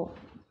people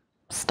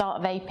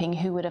start vaping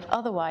who would have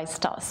otherwise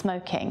started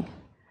smoking.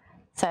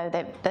 So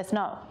there's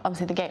not,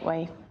 obviously the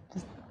gateway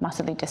is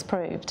massively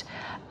disproved.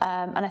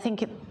 And I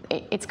think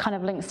it's kind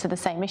of links to the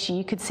same issue.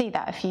 You could see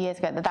that a few years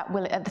ago, that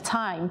will, at the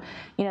time,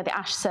 you know, the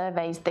ASH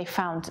surveys, they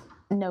found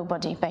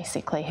nobody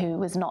basically who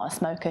was not a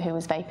smoker who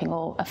was vaping,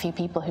 or a few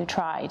people who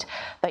tried.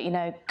 But, you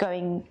know,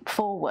 going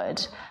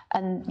forward,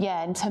 and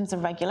yeah, in terms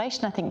of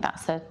regulation, I think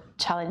that's a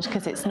challenge,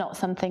 because it's not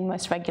something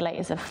most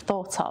regulators have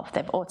thought of.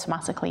 They've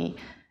automatically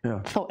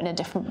thought in a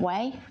different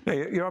way. Yeah,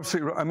 you're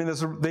absolutely right. I mean,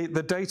 there's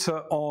the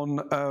data on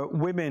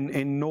women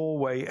in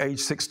Norway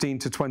aged 16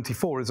 to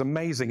 24 is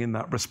amazing in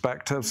that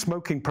respect.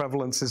 Smoking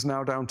prevalence is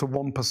now down to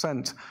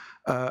 1%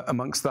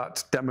 amongst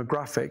that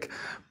demographic,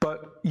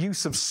 but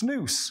use of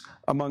snus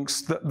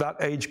amongst that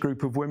age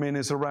group of women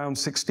is around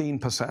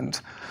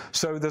 16%.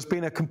 So there's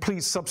been a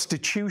complete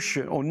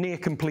substitution, or near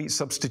complete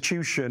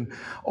substitution,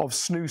 of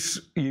snus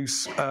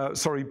use,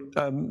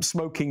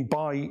 smoking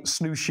by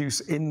snus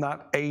use in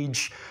that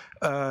age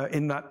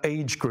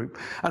group.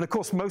 And of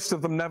course, most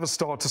of them never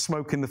start to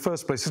smoke in the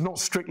first place. It's not,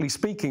 strictly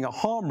speaking, a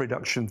harm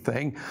reduction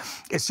thing.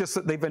 It's just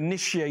that they've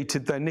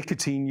initiated their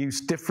nicotine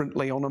use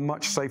differently on a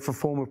much safer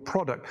form of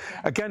product.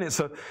 Again, it's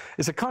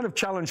a kind of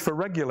challenge for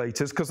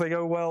regulators, because they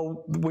go,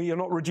 well, we are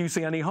not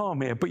reducing any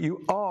harm here, but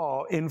you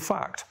are, in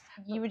fact.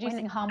 You're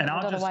reducing harm that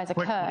would otherwise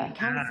occur. When it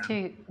comes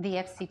to the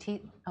FCT,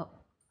 oh,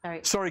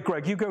 sorry. Sorry,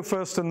 Greg, you go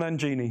first and then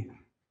Jeannie.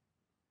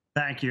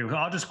 Thank you.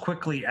 I'll just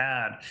quickly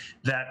add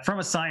that from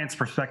a science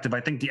perspective,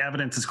 I think the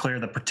evidence is clear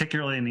that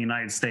particularly in the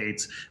United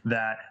States,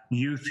 that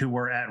youth who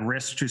were at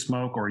risk to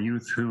smoke, or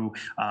youth who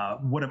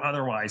would have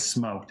otherwise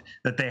smoked,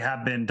 that they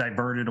have been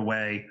diverted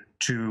away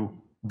to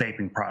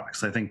vaping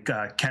products. I think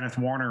Kenneth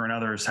Warner and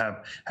others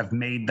have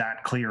made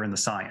that clear in the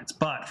science.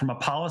 But from a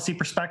policy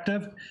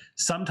perspective,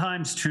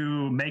 sometimes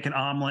to make an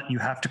omelet, you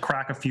have to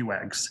crack a few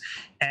eggs.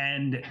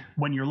 And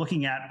when you're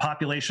looking at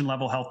population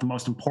level health, the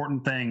most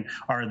important thing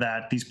are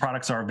that these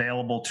products are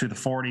available to the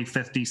 40,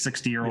 50,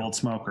 60-year-old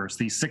smokers.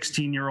 The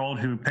 16-year-old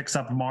who picks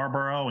up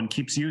Marlboro and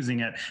keeps using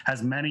it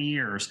has many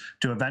years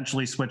to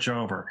eventually switch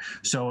over.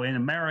 So in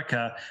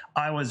America,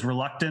 I was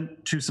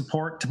reluctant to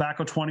support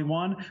Tobacco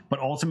 21, but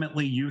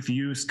ultimately youth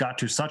use got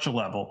to such a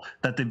level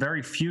that the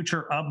very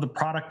future of the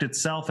product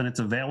itself and its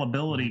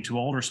availability to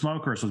older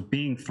smokers was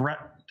being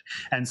threatened.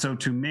 And so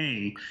to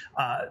me,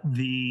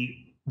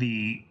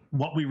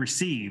 what we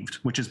received,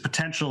 which is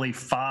potentially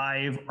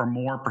 5 or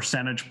more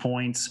percentage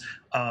points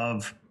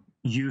of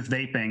youth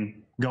vaping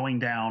going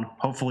down,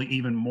 hopefully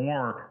even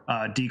more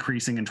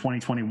decreasing in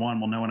 2021,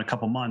 we'll know in a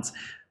couple months,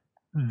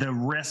 the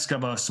risk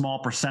of a small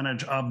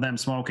percentage of them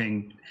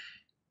smoking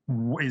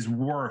is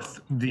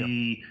worth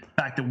the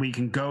fact that we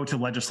can go to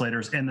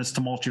legislators in this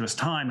tumultuous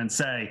time and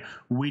say,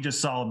 we just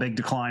saw a big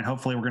decline.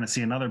 Hopefully we're going to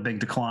see another big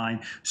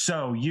decline.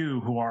 So you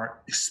who are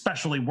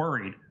especially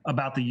worried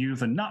about the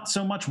youth and not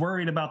so much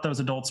worried about those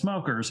adult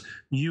smokers,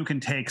 you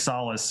can take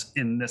solace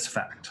in this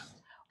fact.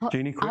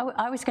 Well,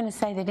 I was going to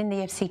say that in the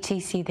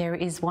FCTC there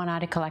is one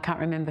article, I can't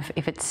remember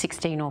if it's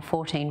 16 or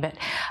 14, but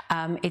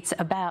it's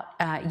about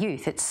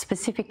youth. It's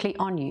specifically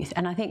on youth.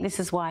 And I think this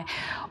is why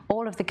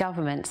all of the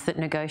governments that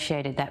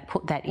negotiated that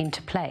put that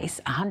into place,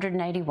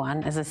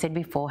 181, as I said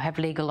before, have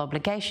legal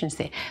obligations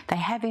there. They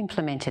have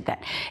implemented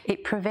that.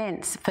 It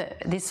prevents,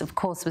 this of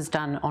course was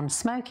done on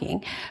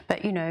smoking,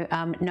 but you know,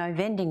 no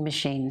vending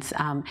machines,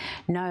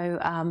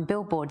 no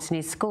billboards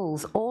near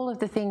schools, all of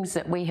the things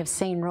that we have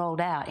seen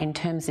rolled out in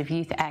terms of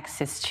youth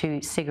access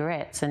to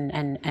cigarettes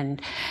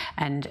and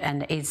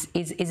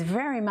is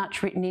very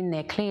much written in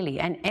there clearly.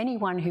 And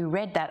anyone who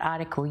read that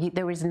article,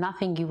 there is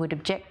nothing you would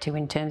object to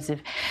in terms of,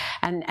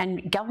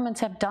 and governments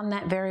have done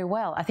that very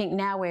well. I think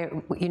now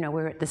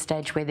we're at the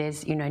stage where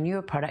there's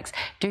newer products.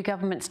 Do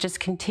governments just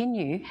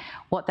continue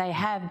what they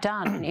have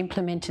done and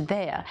implemented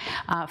there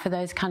for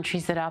those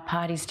countries that are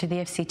parties to the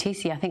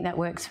FCTC? I think that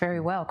works very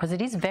well because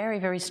it is very,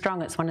 very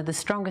strong. It's one of the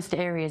strongest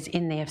areas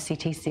in the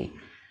FCTC.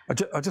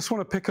 I just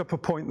want to pick up a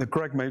point that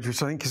Greg made,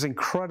 which I think is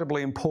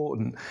incredibly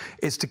important,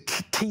 is to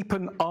keep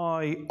an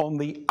eye on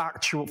the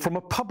actual, from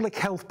a public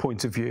health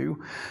point of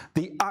view,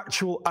 the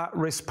actual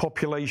at-risk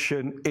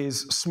population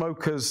is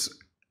smokers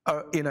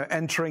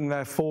entering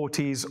their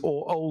 40s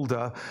or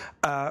older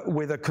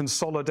with a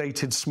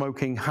consolidated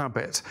smoking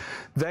habit.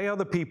 They are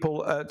the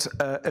people at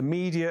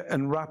immediate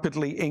and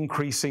rapidly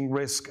increasing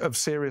risk of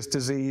serious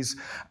disease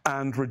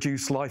and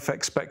reduced life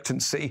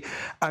expectancy.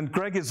 And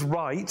Greg is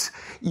right.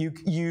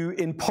 You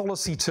in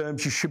policy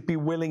terms, you should be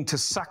willing to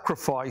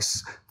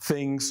sacrifice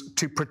things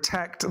to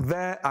protect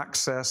their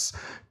access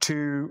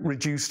to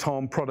reduced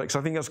harm products.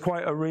 I think that's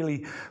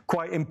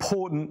quite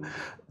important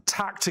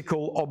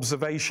tactical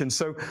observation.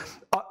 So,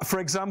 for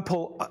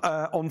example,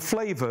 on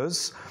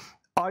flavors,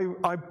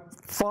 I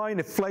fine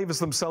if flavors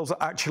themselves are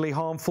actually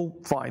harmful,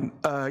 fine.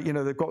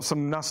 They've got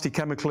some nasty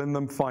chemical in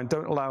them, fine,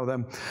 don't allow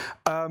them.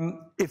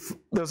 If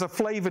there's a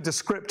flavor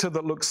descriptor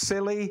that looks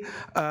silly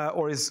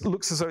or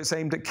looks as though it's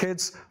aimed at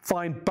kids,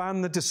 fine,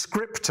 ban the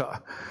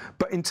descriptor.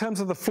 But in terms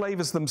of the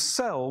flavors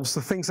themselves,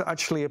 the things that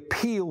actually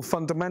appeal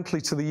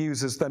fundamentally to the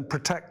users, then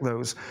protect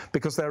those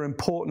because they're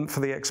important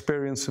for the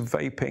experience of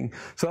vaping.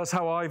 So that's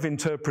how I've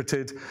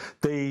interpreted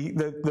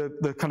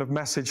the kind of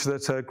message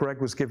that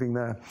Greg was giving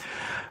there.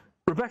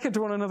 Rebecca, do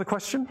you want another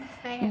question?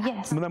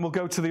 Yes. And then we'll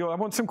go to I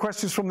want some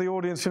questions from the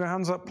audience.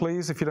 Hands up,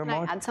 please, if you don't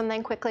mind. Can I add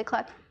something quickly,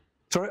 Cliff?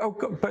 Sorry, oh,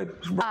 but,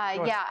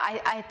 yeah,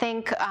 I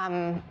think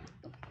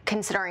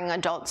considering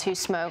adults who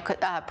smoke,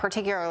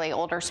 particularly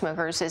older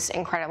smokers, is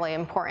incredibly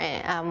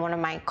important. One of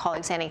my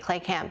colleagues, Annie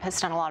Claycamp, has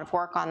done a lot of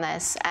work on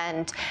this,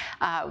 and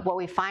what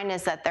we find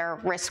is that their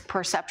risk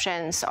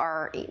perceptions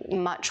are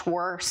much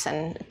worse,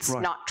 and it's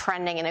not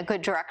trending in a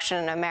good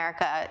direction in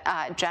America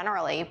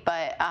generally,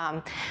 but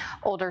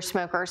older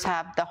smokers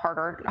have the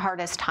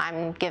hardest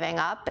time giving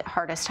up,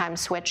 hardest time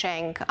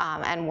switching,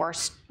 and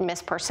worse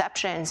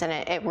misperceptions, and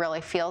it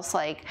really feels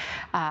like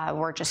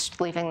we're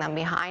just leaving them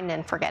behind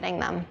and forgetting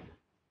them.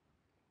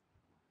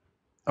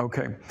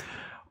 Okay.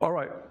 All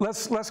right.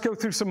 Let's go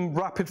through some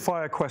rapid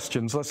fire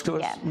questions.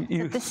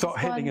 You start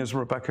hitting us,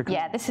 Rebecca.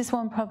 Yeah, this is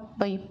one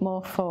probably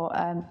more for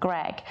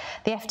Greg.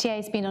 The FDA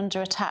has been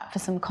under attack for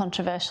some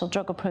controversial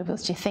drug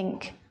approvals. Do you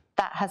think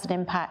that has an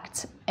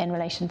impact in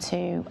relation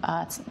to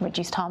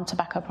reduced harm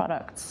tobacco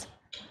products?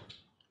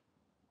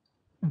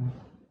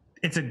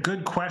 It's a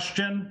good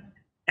question,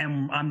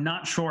 and I'm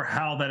not sure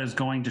how that is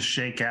going to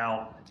shake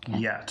out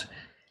yet.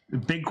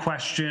 Big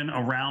question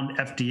around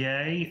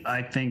FDA.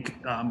 I think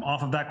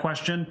off of that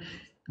question,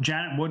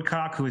 Janet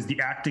Woodcock, who is the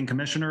acting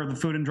commissioner of the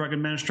Food and Drug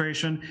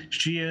Administration,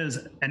 she is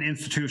an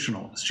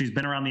institutionalist. She's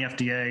been around the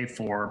FDA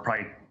for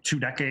probably 2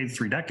 decades,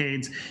 3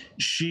 decades.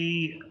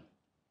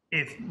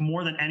 If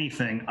more than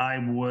anything, I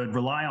would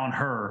rely on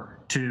her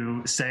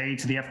to say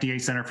to the FDA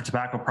Center for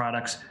Tobacco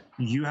Products,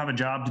 you have a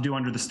job to do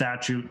under the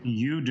statute,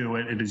 you do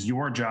it, it is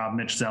your job,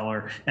 Mitch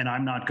Zeller, and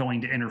I'm not going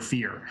to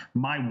interfere.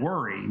 My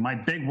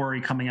big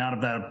worry coming out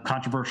of that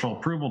controversial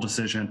approval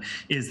decision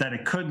is that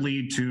it could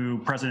lead to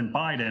President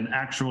Biden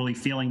actually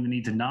feeling the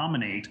need to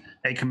nominate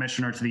a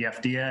commissioner to the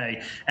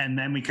FDA, and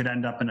then we could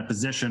end up in a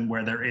position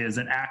where there is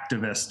an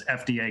activist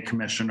FDA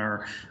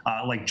commissioner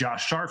like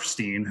Josh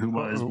Sharfstein, who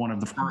was one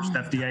of the first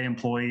FDA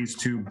employees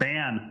to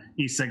ban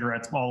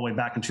e-cigarettes all the way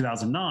back in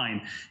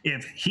 2009.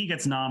 If he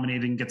gets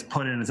nominated and gets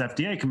put in as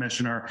FDA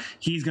commissioner,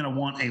 he's going to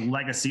want a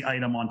legacy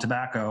item on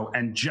tobacco,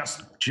 and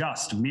just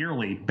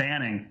merely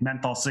banning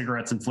menthol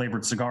cigarettes and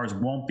flavored cigars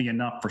won't be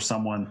enough for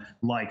someone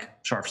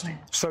like Sharfstein.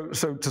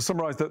 So to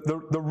summarize,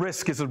 the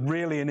risk is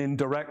really an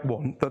indirect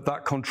one,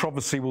 that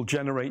controversy will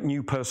generate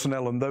new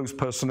personnel, and those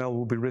personnel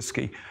will be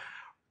risky.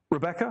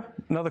 Rebecca,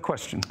 another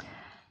question.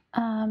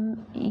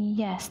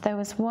 Yes, there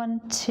was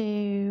one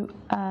to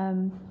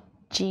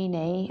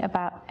Jeannie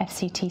about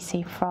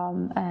FCTC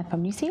from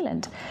New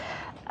Zealand.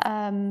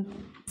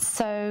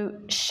 So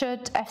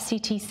should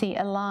FCTC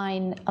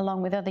align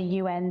along with other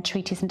UN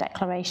treaties and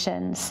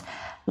declarations,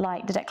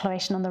 like the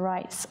Declaration on the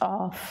Rights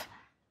of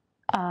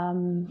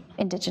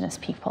Indigenous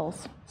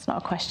Peoples? It's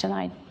not a question.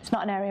 It's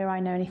not an area I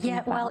know anything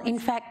about. Yeah, well, in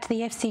fact,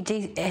 the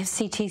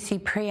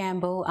FCTC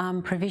preamble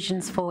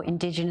provisions for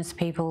Indigenous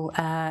people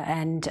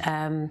and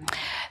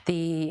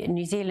the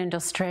New Zealand,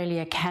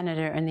 Australia,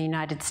 Canada, and the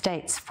United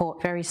States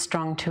fought very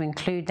strong to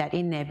include that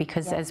in there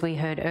because, as we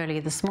heard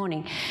earlier this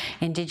morning,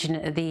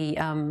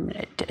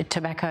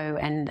 tobacco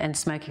and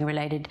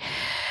smoking-related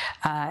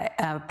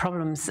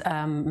problems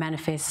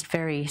manifest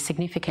very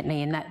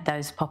significantly in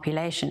those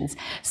populations.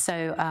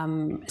 So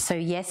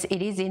yes,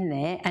 it is in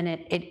there,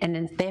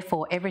 and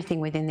therefore everything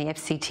within the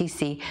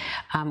FCTC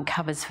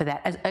covers for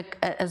that,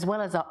 as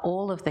well as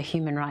all of the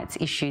human rights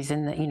issues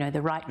and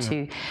the right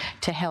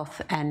to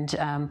health and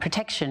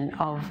protection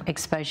of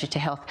exposure to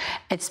health.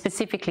 It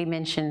specifically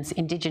mentions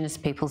Indigenous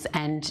peoples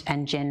and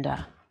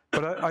gender.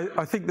 But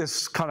I think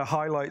this kind of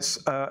highlights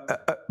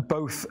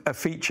both a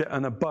feature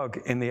and a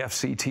bug in the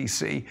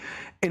FCTC.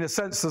 In a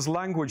sense, there's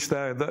language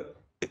there that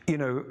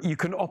you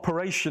can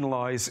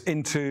operationalize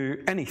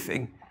into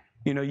anything.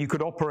 You could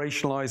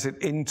operationalize it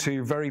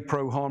into very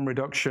pro-harm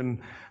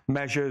reduction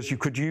measures. You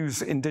could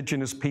use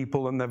Indigenous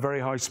people and their very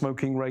high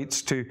smoking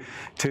rates to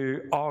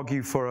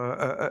argue for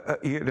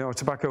a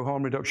tobacco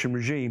harm reduction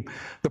regime.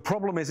 The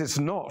problem is it's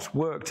not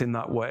worked in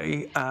that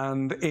way,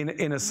 and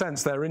in a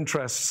sense their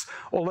interests,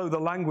 although the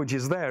language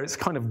is there, it's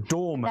kind of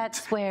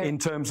dormant in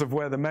terms of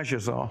where the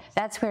measures are.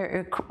 That's where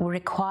it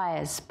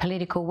requires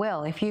political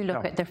will. If you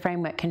look at the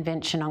Framework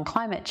Convention on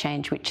Climate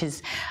Change, which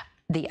is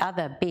the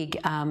other big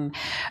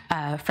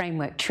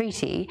framework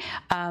treaty,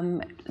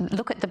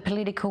 look at the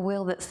political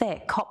will that's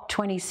there.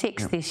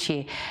 COP26 this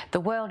year, the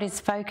world is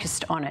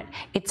focused on it.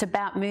 It's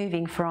about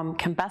moving from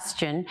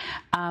combustion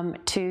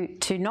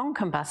to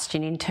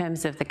non-combustion in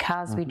terms of the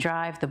cars we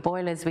drive, the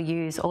boilers we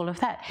use, all of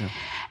that.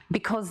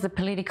 Because the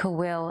political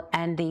will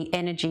and the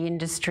energy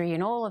industry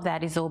and all of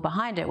that is all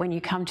behind it. When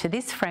you come to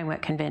this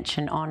framework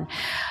convention on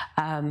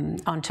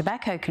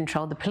tobacco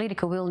control, the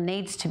political will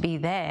needs to be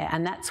there,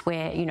 and that's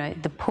where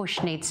the push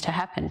needs to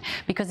happen,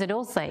 because it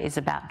also is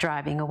about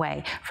driving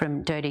away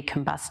from dirty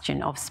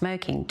combustion of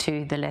smoking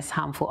to the less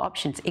harmful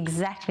options.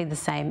 Exactly the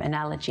same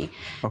analogy.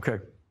 Okay.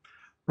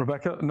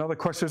 Rebecca, another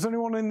question. Is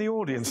anyone in the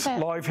audience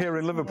live here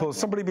in Liverpool? Has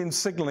somebody been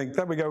signalling?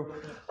 There we go.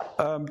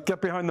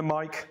 Get behind the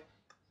mic.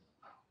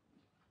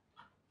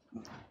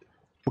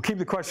 We'll keep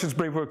the questions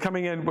brief. We're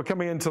coming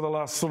into the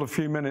last sort of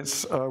few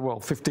minutes,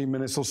 15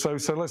 minutes or so.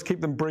 So let's keep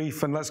them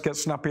brief and let's get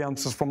snappy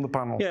answers from the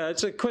panel. Yeah,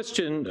 it's a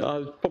question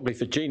probably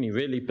for Jeannie,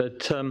 really,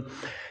 but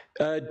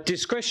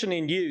Discretion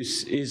in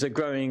use is a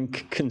growing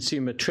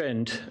consumer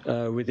trend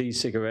with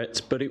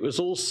e-cigarettes, but it was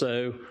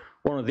also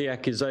one of the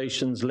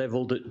accusations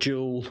levelled at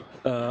Juul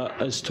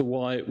as to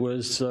why it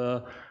was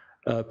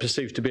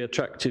perceived to be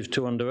attractive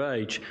to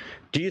underage.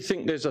 Do you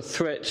think there's a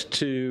threat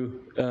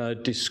to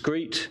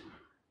discrete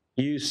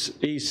use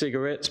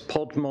e-cigarettes,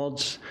 pod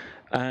mods,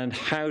 and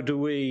how do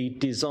we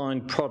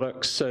design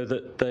products so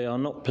that they are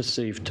not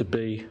perceived to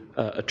be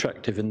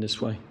attractive in this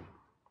way?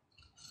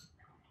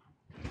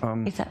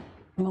 Is that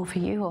more for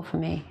you or for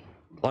me?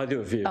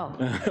 Either of you. Oh.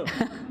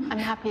 I'm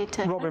happy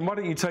to. Robin, why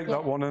don't you take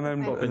that one, and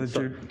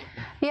then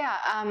Yeah,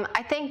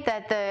 I think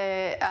that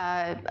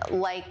the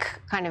like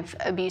kind of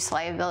abuse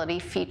liability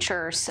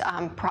features,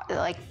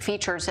 like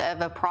features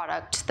of a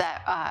product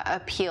that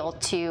appeal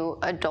to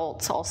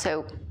adults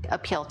also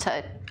appeal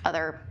to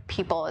other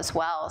people as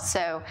well.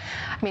 So,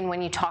 I mean,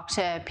 when you talk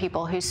to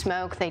people who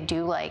smoke, they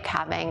do like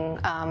having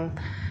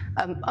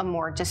a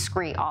more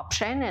discreet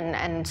option,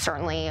 and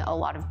certainly a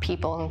lot of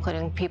people,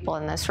 including people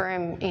in this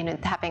room, you know,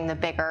 having the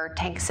bigger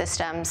tank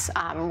systems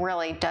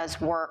really does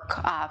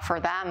work for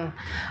them.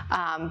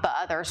 But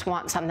others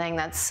want something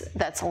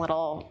that's a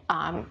little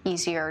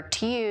easier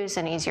to use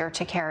and easier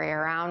to carry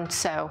around.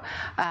 So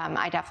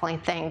I definitely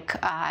think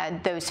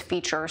those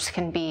features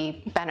can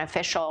be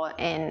beneficial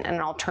in an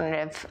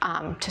alternative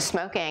to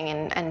smoking,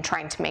 and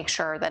trying to make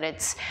sure that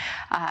it's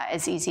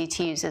as easy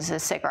to use as a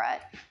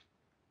cigarette.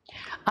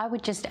 I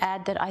would just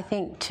add that I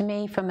think, to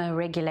me, from a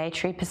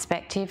regulatory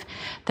perspective,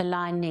 the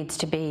line needs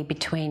to be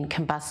between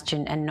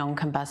combustion and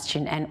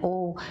non-combustion, and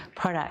all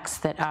products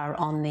that are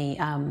on the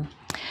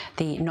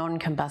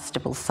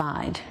non-combustible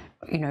side.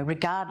 You know,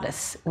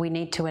 regardless, we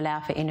need to allow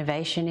for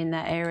innovation in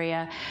that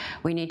area.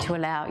 We need to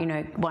allow, you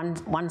know,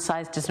 one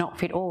size does not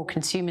fit all.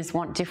 Consumers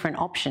want different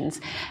options,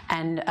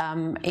 and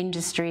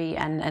industry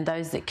and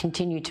those that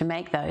continue to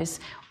make those,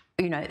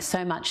 you know,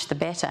 so much the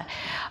better.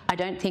 I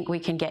don't think we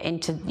can get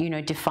into, you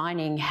know,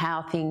 defining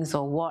how things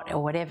or what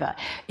or whatever.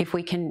 If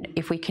we can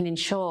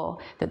ensure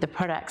that the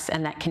products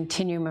and that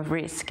continuum of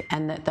risk,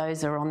 and that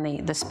those are on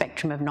the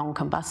spectrum of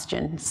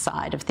non-combustion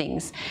side of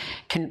things,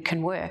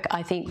 can work,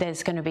 I think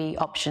there's going to be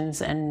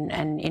options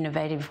and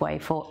innovative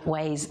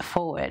ways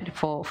forward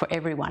for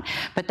everyone.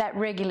 But that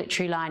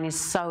regulatory line is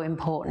so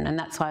important, and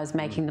that's why I was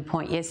making the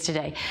point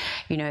yesterday.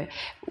 You know,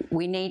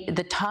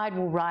 the tide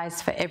will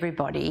rise for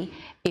everybody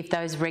if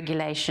those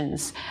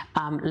regulations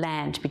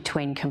land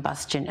between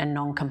combustion and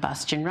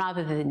non-combustion,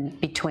 rather than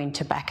between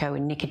tobacco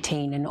and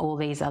nicotine and all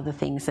these other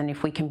things. And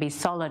if we can be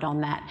solid on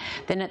that,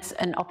 then it's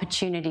an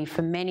opportunity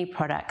for many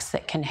products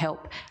that can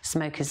help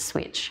smokers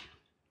switch.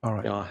 All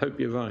right. Yeah, I hope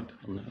you're right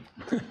on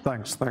that.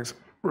 Thanks.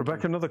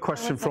 Rebecca, another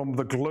question from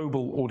the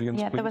global audience,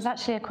 Yeah, please. there was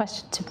actually a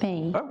question to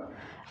me. Oh.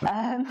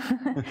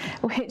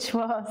 Which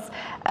was,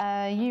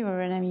 you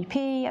were an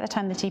MEP at the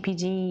time the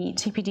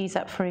TPD's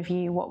up for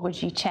review, what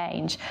would you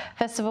change?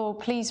 First of all,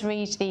 please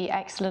read the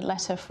excellent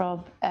letter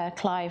from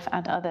Clive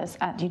and others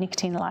at the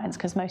Nicotine Alliance,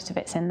 because most of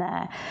it's in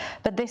there.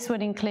 But this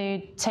would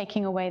include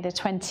taking away the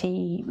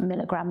 20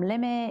 milligram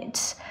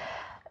limit,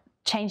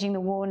 changing the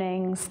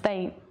warnings.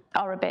 They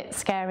are a bit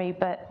scary,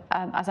 but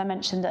as I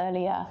mentioned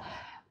earlier,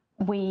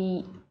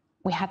 we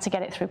had to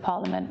get it through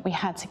Parliament. We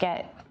had to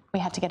get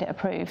it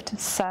approved.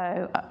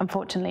 So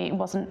unfortunately, it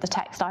wasn't the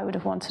text I would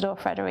have wanted, or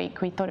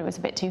Frederic. We thought it was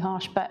a bit too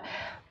harsh, but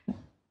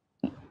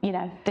you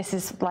know, this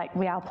is like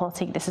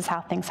realpolitik. This is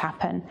how things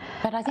happen.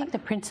 But I think the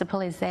principle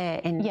is there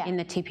in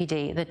the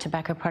TPD, the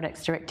Tobacco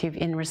Products Directive,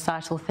 in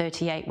recital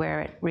 38,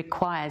 where it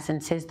requires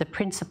and says the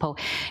principle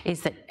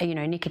is that, you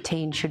know,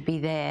 nicotine should be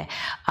there,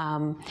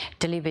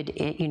 delivered,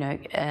 you know,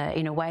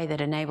 in a way that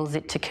enables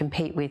it to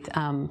compete with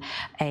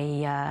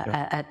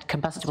a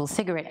combustible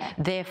cigarette.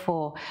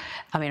 Therefore,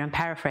 I mean, I'm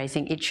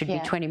paraphrasing, it should be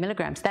 20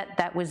 milligrams.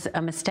 That was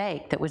a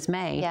mistake that was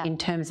made in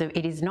terms of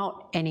it is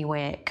not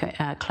anywhere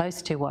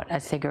close to what a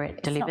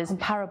cigarette delivers. Not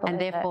comparable,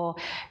 and therefore,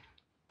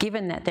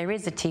 given that there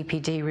is a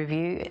TPD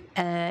review,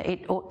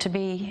 it ought to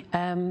be,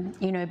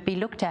 you know, be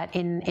looked at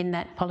in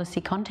that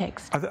policy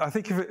context. I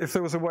think if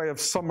there was a way of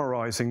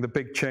summarising the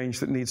big change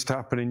that needs to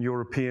happen in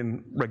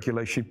European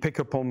regulation,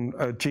 pick up on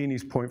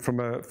Jeannie's point from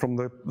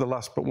the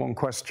last but one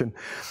question,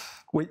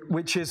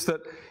 which is that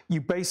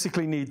you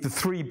basically need the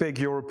three big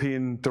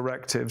European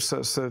directives,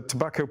 so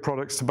tobacco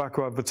products,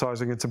 tobacco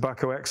advertising, and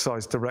tobacco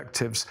excise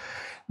directives,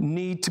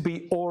 need to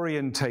be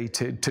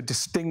orientated to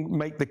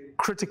make the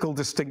critical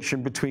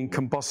distinction between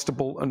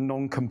combustible and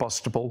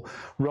non-combustible,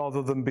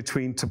 rather than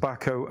between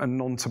tobacco and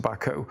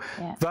non-tobacco.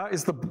 Yeah.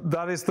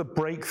 That is the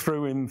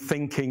breakthrough in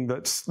thinking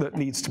that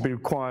needs to be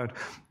required.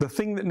 The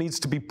thing that needs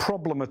to be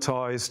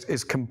problematized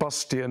is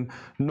combustion,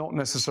 not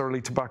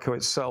necessarily tobacco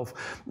itself.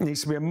 It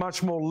needs to be a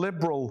much more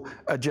liberal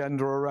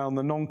agenda around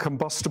the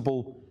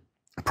non-combustible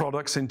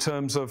products in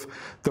terms of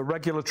the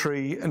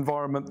regulatory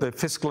environment, the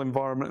fiscal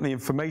environment, and the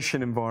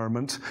information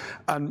environment,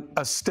 and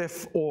a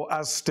stiff or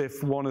as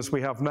stiff one as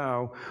we have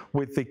now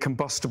with the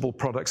combustible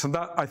products. And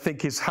that, I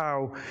think, is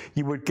how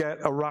you would get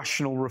a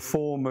rational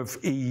reform of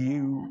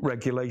EU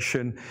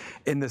regulation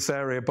in this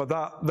area. But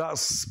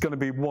that's going to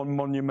be one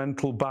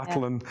monumental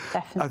battle, and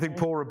definitely. I think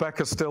poor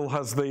Rebecca still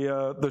has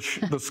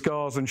the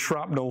scars and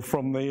shrapnel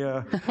from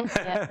the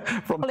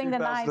from pulling 2013. The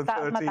knives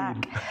out of my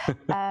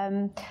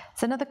back.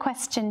 So another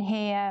question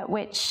here,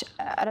 which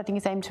I don't think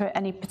is aimed to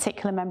any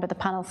particular member of the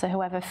panel, so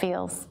whoever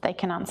feels they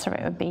can answer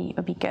it would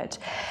be good.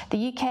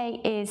 The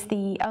UK is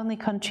the only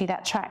country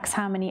that tracks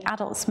how many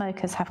adult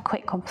smokers have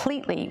quit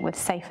completely with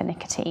safer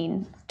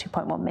nicotine,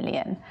 2.1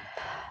 million.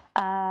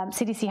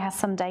 CDC has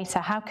some data.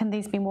 How can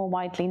these be more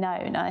widely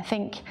known? And I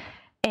think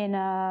in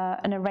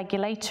a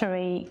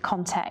regulatory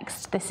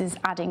context, this is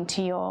adding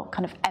to your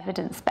kind of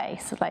evidence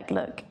base, like,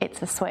 look,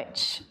 it's a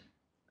switch,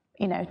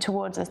 you know,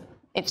 towards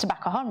it's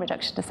tobacco harm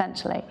reduction,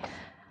 essentially.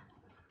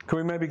 Can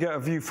we maybe get a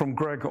view from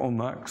Greg on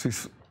that? 'Cause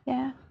he's...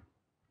 Yeah.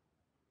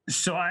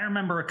 So I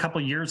remember a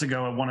couple of years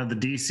ago at one of the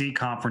DC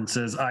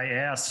conferences, I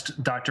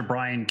asked Dr.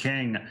 Brian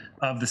King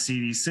of the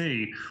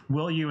CDC,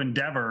 will you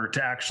endeavor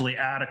to actually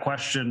add a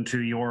question to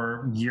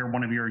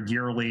one of your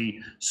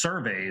yearly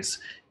surveys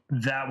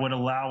that would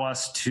allow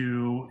us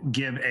to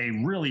give a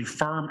really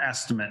firm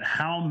estimate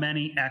how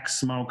many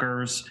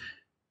ex-smokers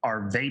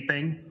are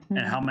vaping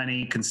and how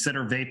many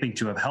consider vaping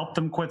to have helped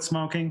them quit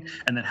smoking,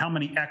 and then how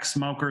many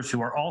ex-smokers who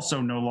are also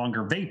no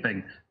longer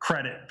vaping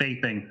credit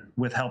vaping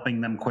with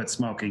helping them quit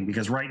smoking.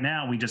 Because right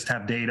now we just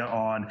have data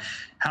on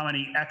how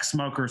many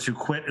ex-smokers who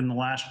quit in the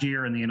last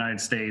year in the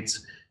United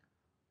States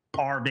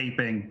are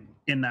vaping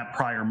in that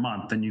prior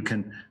month, and you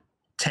can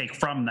take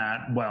from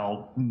that,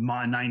 well,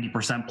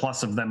 90%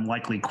 plus of them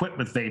likely quit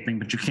with vaping,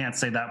 but you can't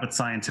say that with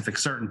scientific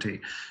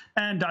certainty.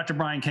 And Dr.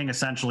 Brian King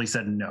essentially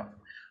said no.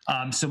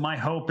 So my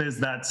hope is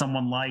that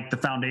someone like the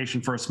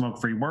Foundation for a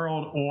Smoke-Free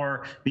World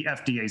or the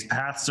FDA's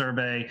PATH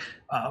survey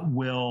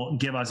will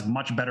give us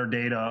much better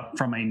data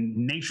from a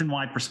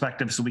nationwide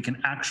perspective, so we can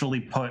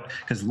actually put,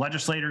 because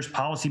legislators,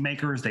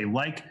 policymakers, they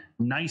like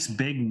nice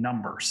big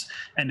numbers,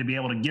 and to be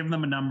able to give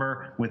them a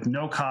number with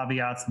no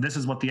caveats, this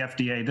is what the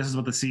FDA, this is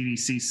what the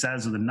CDC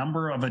says of the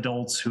number of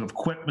adults who have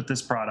quit with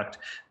this product,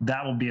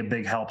 that will be a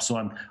big help. So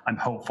I'm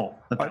hopeful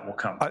that will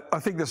come. I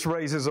think this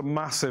raises a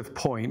massive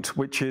point,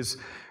 which is,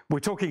 we're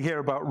talking here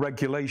about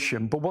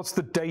regulation, but what's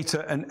the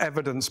data and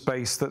evidence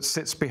base that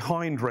sits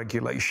behind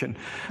regulation?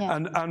 Yeah.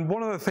 And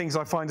one of the things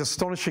I find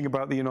astonishing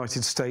about the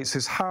United States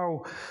is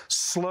how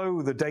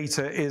slow the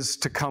data is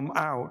to come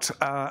out,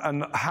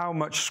 and how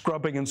much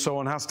scrubbing and so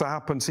on has to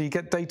happen. So you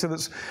get data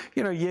that's,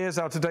 you know, years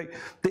out of date.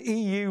 The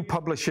EU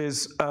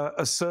publishes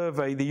a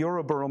survey, the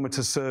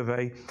Eurobarometer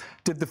survey,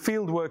 did the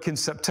field work in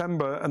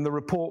September, and the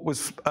report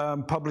was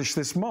published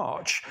this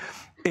March,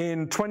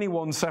 in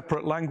 21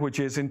 separate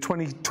languages in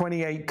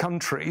 28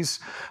 countries,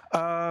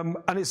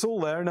 and it's all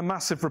there in a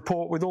massive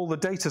report with all the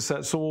data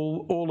sets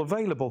all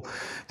available.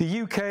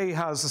 The UK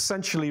has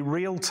essentially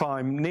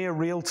real-time, near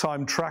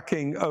real-time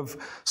tracking of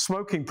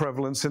smoking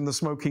prevalence in the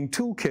Smoking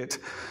Toolkit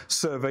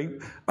survey.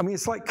 I mean,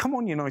 it's like, come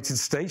on, United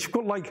States, you've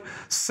got like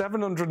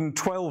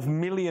 $712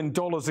 million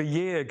a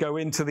year go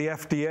into the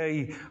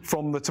FDA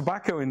from the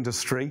tobacco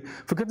industry.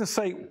 For goodness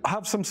sake,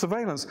 have some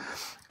surveillance.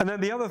 And then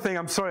the other thing,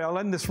 I'm sorry, I'll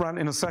end this rant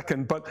in a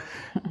second, but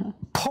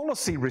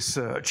policy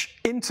research,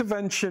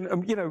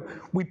 intervention, you know,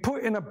 we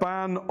put in a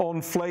ban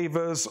on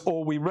flavors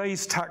or we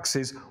raise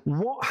taxes.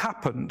 What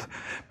happened?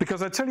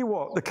 Because I tell you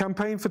what, the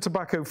Campaign for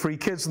Tobacco-Free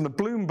Kids and the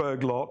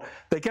Bloomberg lot,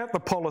 they get the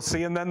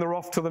policy and then they're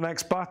off to the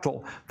next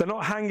battle. They're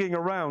not hanging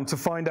around to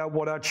find out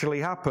what actually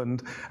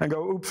happened and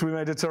go, oops, we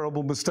made a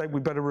terrible mistake,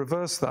 we better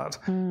reverse that.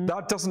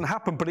 That doesn't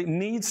happen, but it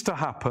needs to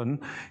happen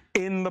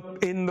in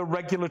the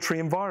regulatory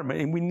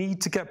environment, and we need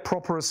to get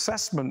proper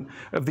assessment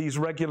of these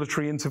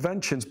regulatory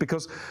interventions,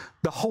 because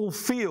the whole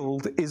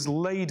field is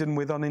laden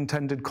with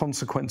unintended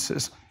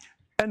consequences.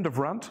 End of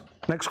rant.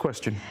 Next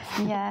question.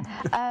 Yeah,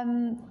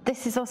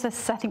 this is also,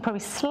 I think,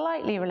 probably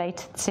slightly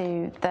related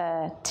to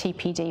the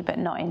TPD, but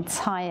not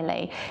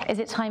entirely. Is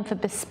it time for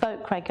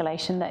bespoke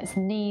regulation that is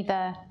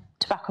neither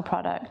tobacco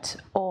product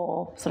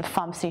or sort of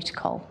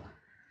pharmaceutical?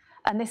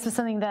 And this was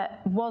something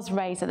that was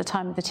raised at the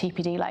time of the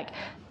TPD, like,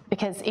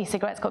 because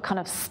e-cigarettes got kind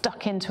of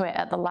stuck into it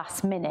at the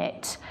last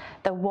minute,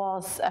 there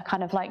was a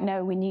kind of like,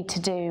 no, we need to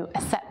do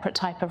a separate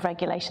type of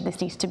regulation.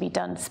 This needs to be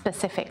done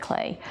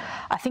specifically.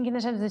 I think in the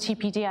terms of the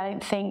TPD, I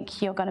don't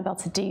think you're going to be able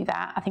to do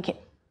that. I think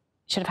it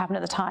should have happened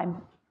at the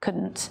time,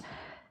 couldn't.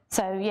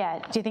 So yeah,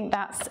 do you think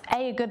that's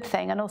a good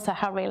thing, and also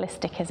how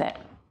realistic is it?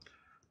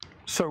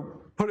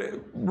 So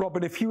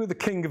Robin, if you were the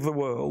king of the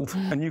world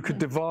and you could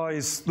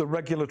devise the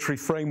regulatory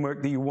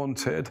framework that you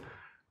wanted,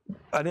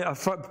 and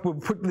we'll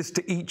put this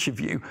to each of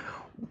you.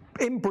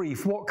 In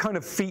brief, what kind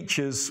of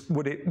features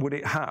would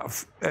it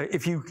have?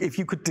 If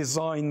you could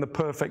design the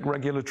perfect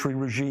regulatory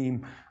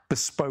regime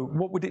bespoke,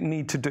 what would it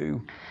need to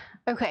do?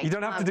 Okay. You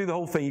don't have to do the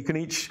whole thing. You can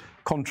each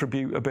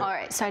contribute a bit? All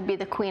right, so I'd be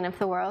the queen of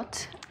the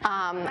world.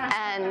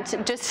 And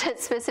just to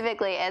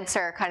specifically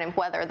answer kind of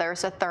whether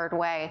there's a third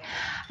way,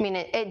 I mean,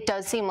 it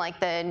does seem like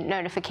the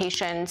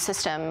notification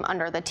system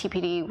under the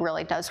TPD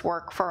really does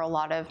work for a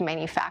lot of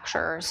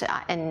manufacturers,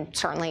 and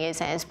certainly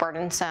isn't as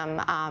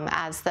burdensome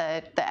as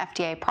the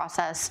FDA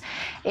process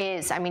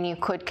is. I mean, you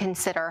could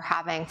consider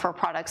having, for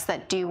products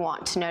that do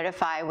want to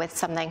notify with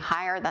something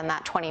higher than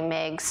that 20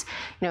 mgs,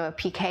 you know, a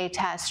PK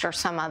test or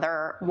some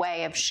other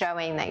way of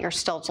showing that you're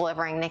still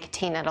delivering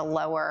nicotine at a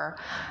lower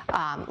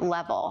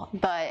level.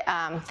 But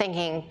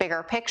thinking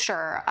bigger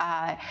picture,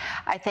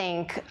 I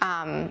think,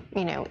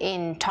 you know,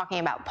 in talking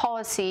about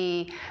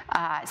policy,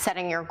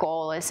 setting your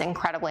goal is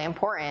incredibly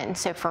important.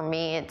 So for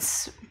me,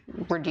 it's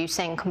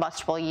reducing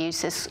combustible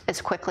use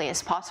as quickly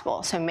as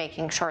possible. So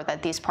making sure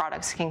that these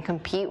products can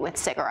compete with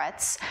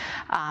cigarettes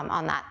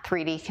on that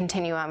 3D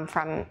continuum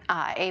from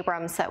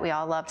Abrams that we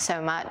all love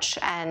so much,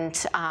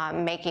 and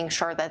making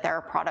sure that there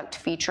are product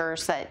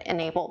features that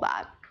enable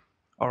that.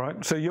 All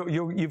right, so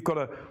you've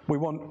got we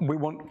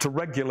want to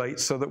regulate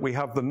so that we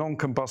have the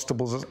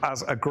non-combustibles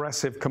as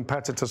aggressive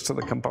competitors to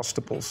the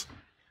combustibles.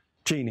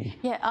 Jeannie,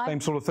 yeah, same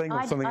sort of thing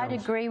or something else?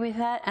 I'd agree with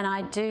that, and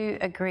I do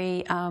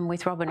agree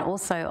with Robin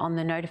also on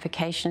the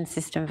notification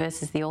system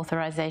versus the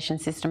authorization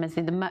system. As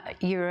in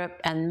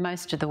Europe and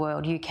most of the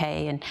world, UK,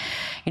 and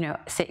you know,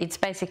 so it's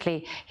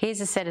basically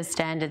here's a set of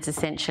standards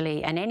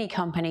essentially, and any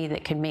company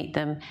that can meet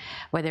them,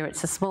 whether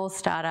it's a small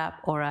startup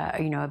or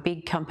a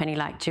big company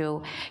like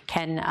Juul,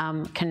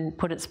 can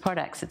put its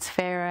products. It's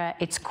fairer,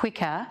 it's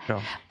quicker,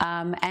 yeah.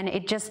 And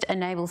it just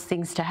enables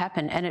things to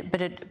happen. And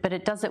but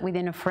it does it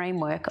within a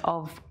framework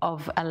of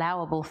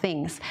allowable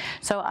things.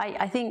 So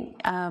I think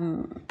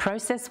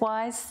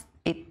process-wise,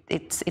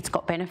 it's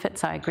got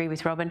benefits. I agree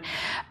with Robin,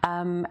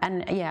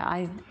 and yeah,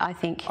 I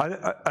think.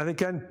 I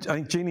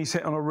think Jeannie's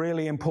hit on a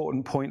really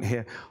important point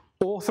here.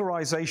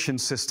 Authorization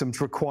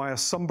systems require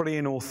somebody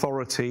in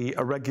authority,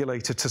 a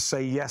regulator, to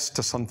say yes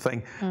to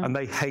something, and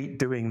they hate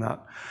doing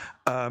that,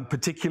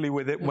 particularly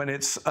with it when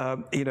it's,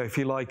 you know, if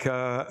you like,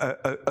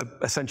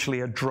 essentially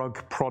a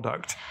drug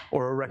product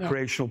or a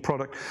recreational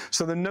product.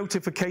 So the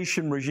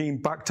notification regime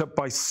backed up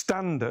by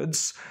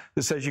standards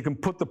that says you can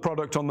put the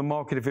product on the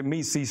market if it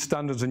meets these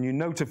standards and you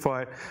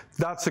notify it,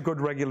 that's a good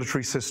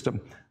regulatory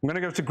system. I'm going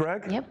to go to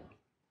Greg. Yep.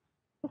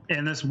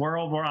 In this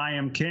world where I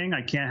am king,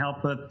 I can't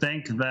help but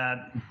think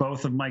that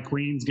both of my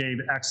queens gave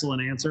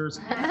excellent answers.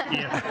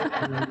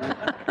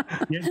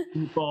 If you give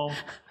people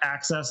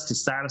access to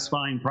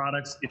satisfying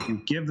products, if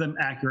you give them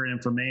accurate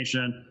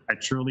information, I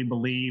truly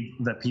believe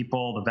that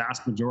people, the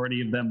vast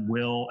majority of them,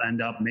 will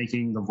end up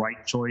making the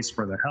right choice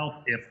for their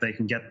health if they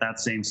can get that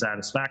same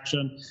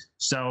satisfaction.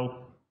 So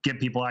give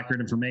people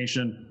accurate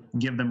information,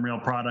 give them real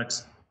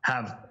products,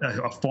 have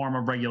a form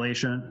of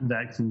regulation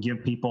that can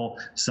give people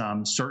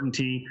some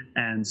certainty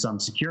and some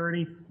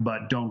security,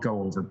 but don't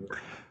go overboard.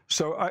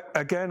 So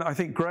again, I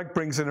think Greg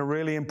brings in a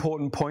really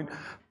important point.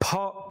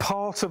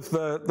 Part of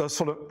the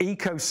sort of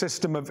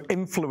ecosystem of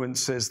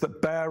influences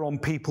that bear on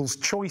people's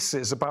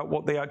choices about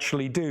what they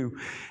actually do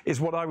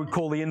is what I would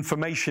call the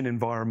information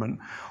environment.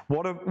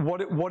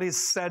 What is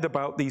said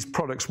about these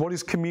products? What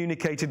is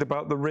communicated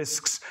about the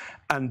risks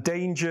and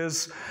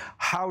dangers?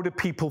 How do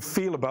people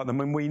feel about them?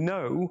 And we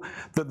know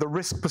that the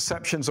risk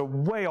perceptions are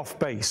way off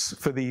base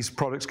for these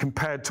products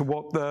compared to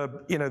what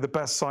the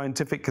best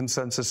scientific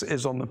consensus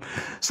is on them.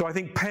 So I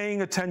think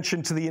paying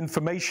attention to the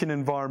information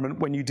environment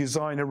when you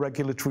design a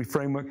regulatory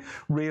framework,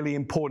 really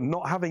important.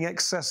 Not having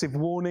excessive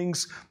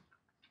warnings,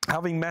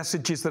 having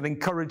messages that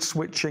encourage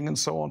switching and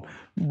so on,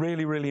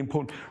 really, really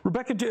important.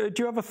 Rebecca, do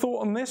you have a thought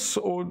on this,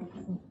 or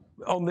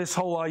on this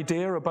whole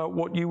idea about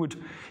what you would,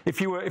 if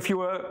you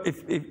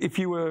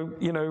were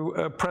you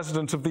know,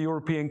 president of the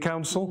European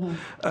Council,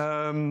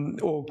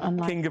 or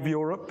King of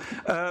Europe,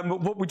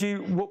 what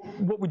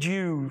would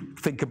you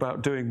think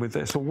about doing with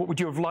this, or what would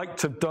you have liked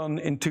to have done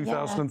in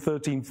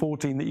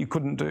 2013-14 that you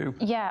couldn't do?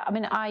 Yeah, I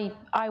mean,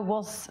 I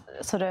was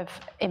sort of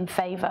in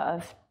favour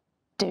of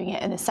doing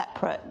it in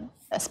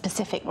a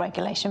specific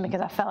regulation,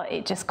 because I felt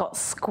it just got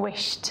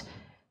squished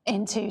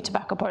into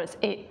tobacco products.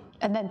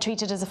 And then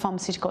treated as a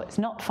pharmaceutical. It's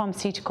not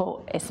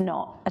pharmaceutical, it's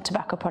not a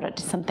tobacco product,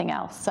 it's something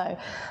else. So,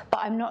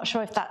 but I'm not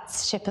sure if that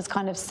ship has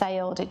kind of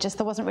sailed.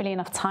 There wasn't really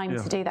enough time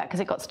to do that,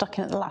 because it got stuck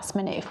in at the last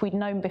minute. If we'd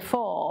known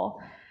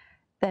before,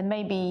 then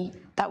maybe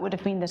that would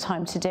have been the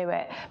time to do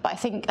it. But I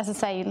think, as I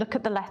say, look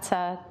at the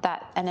letter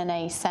that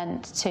NNA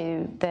sent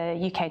to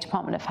the UK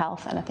Department of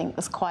Health, and I think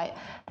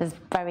there's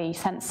very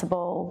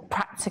sensible,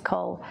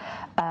 practical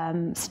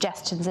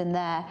suggestions in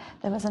there.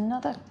 There was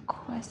another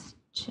question.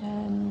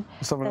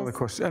 Let's have another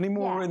question. Any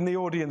more in the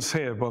audience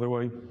here, by the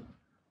way?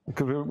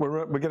 Because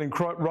we're getting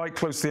right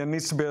close to the end. It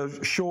needs to be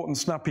a short and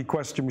snappy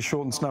question with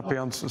short and snappy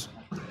answers.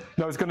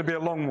 No, it's going to be a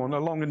long one, a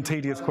long and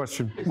tedious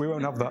question. We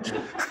won't have that.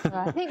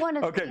 I think one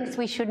of the things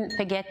we shouldn't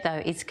forget,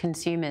 though, is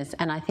consumers,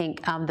 and I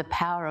think the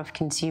power of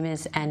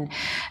consumers and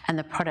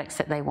the products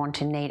that they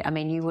want and need. I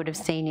mean, you would have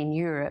seen in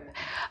Europe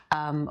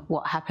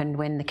what happened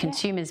when the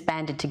consumers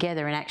banded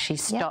together and actually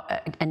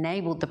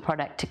enabled the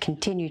product to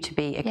continue to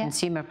be a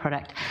consumer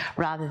product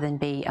rather than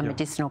be a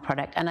medicinal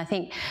product. And I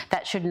think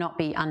that should not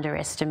be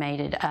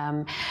underestimated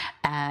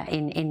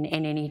in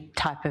any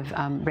type of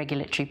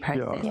regulatory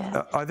process.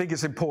 Yeah. I think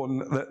it's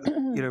important that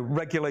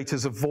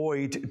regulators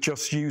avoid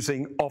just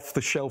using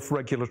off-the-shelf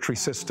regulatory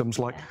systems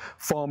like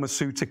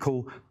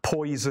pharmaceutical,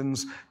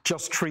 poisons,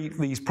 just treat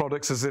these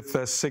products as if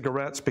they're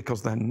cigarettes,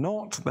 because they're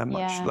not. They're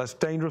much less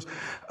dangerous.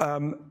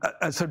 And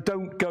so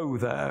don't go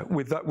there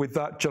with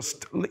that.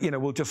 Just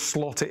we'll just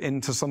slot it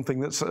into something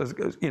that's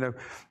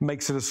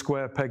makes it a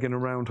square peg in a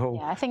round hole.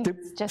 Yeah, I think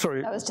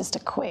that was just a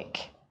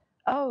quick.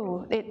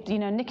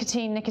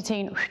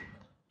 Nicotine.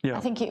 Yeah. I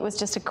think it was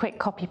just a quick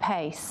copy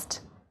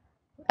paste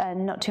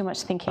and not too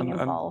much thinking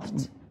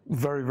involved.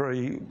 Very,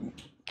 very.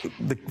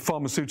 The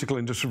pharmaceutical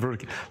industry.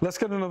 Let's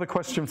get another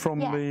question from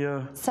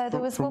the so there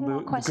was one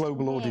more question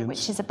global audience,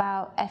 which is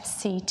about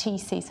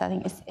FCTC. So I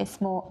think it's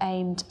more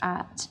aimed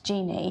at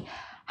Jeannie.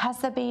 Has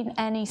there been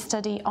any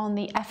study on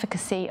the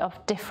efficacy of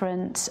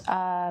different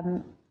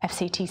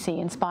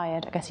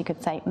FCTC-inspired, I guess you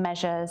could say,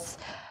 measures,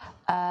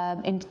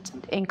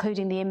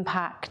 including the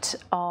impact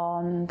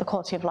on the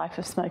quality of life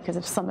of smokers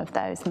of some of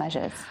those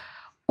measures?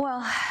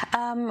 Well,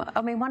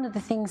 I mean, one of the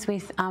things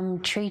with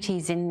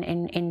treaties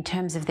in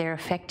terms of their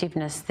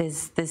effectiveness,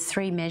 there's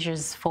three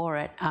measures for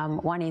it.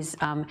 One is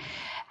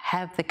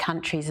have the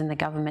countries and the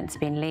governments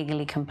been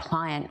legally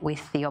compliant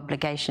with the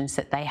obligations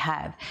that they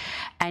have,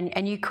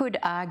 and you could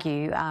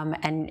argue,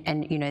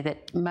 that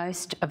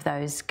most of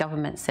those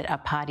governments that are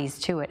parties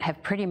to it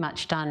have pretty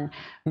much done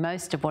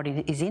most of what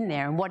is in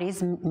there, and what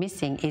is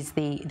missing is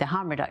the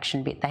harm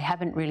reduction bit. They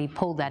haven't really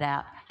pulled that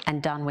out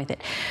and done with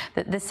it.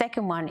 The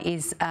second one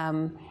is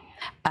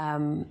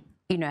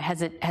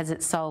has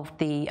it solved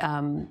the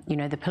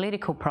the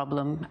political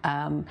problem,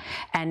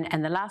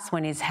 and the last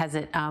one is has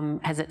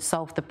it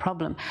solved the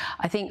problem?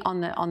 I think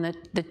on the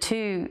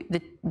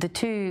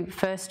two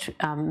first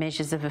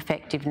measures of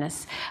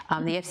effectiveness,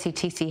 the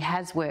FCTC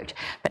has worked,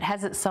 but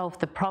has it solved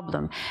the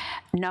problem?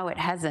 No, it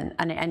hasn't.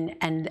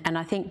 And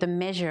I think the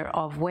measure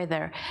of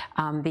whether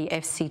the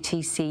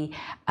FCTC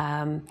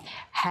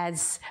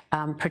has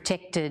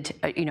protected,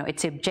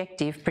 its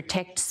objective,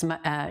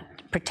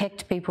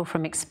 protect people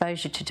from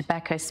exposure to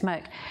tobacco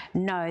smoke.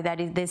 No,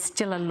 there's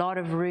still a lot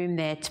of room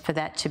there for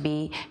that to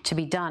be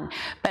done.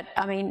 But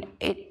I mean,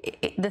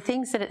 the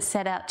things that it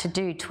set out to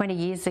do 20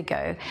 years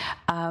ago,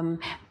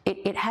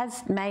 it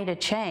has made a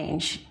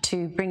change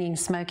to bringing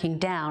smoking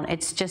down.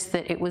 It's just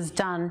that it was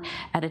done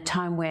at a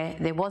time where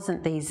there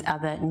wasn't these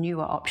other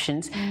newer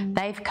options.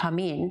 They've come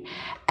in,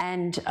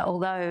 and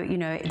although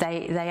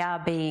they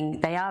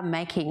are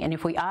making, and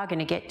if we are going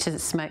to get to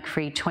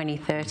smoke-free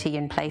 2030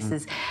 in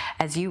places,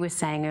 as you were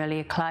saying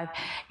earlier, Clive,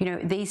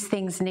 these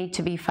things need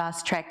to be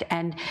fast-tracked.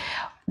 And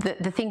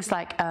the things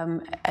like,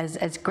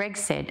 as Greg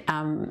said,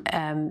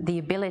 the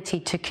ability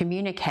to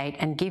communicate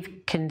and give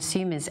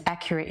consumers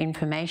accurate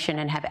information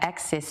and have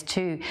access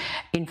to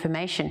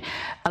information.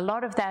 A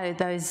lot of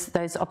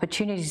those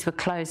opportunities were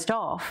closed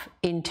off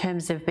in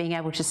terms of being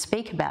able to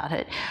speak about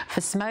it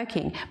for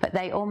smoking, but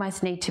they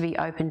almost need to be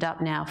opened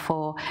up now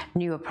for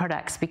newer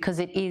products, because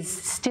it is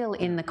still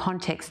in the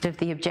context of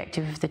the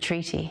objective of the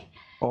treaty.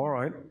 All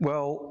right.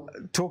 Well,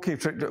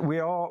 we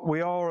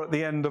are at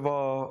the end of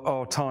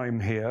our time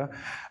here.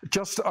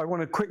 I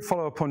want a quick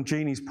follow up on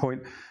Jeannie's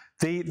point.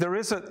 There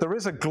is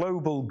a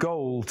global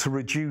goal to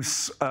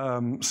reduce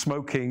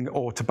smoking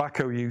or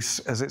tobacco use,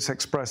 as it's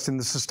expressed in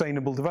the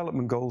Sustainable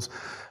Development Goals.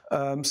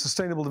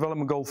 Sustainable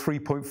Development Goal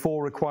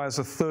 3.4 requires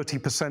a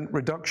 30%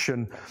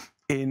 reduction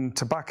in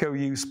tobacco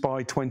use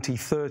by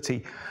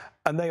 2030,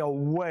 and they are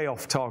way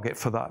off target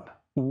for that.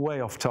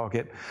 Way off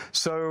target.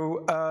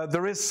 So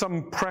there is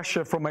some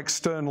pressure from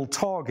external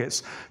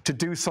targets to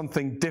do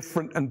something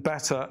different and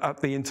better at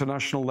the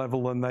international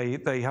level than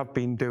they have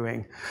been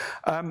doing.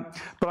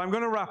 But I'm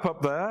going to wrap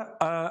up there.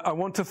 I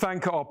want to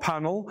thank our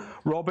panel,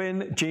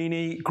 Robin,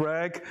 Jeannie,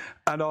 Greg,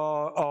 and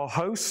our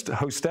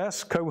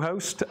hostess,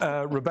 co-host,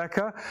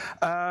 Rebecca.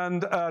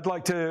 And I'd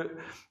like to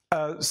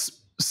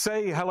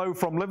say hello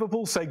from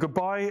Liverpool, say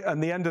goodbye,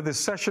 and the end of this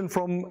session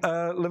from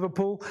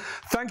Liverpool.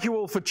 Thank you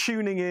all for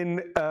tuning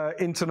in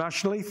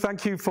internationally.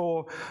 Thank you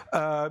for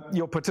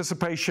your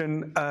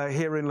participation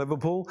here in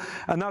Liverpool.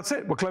 And that's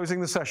it. We're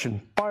closing the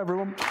session. Bye,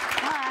 everyone.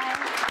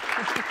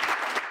 Bye.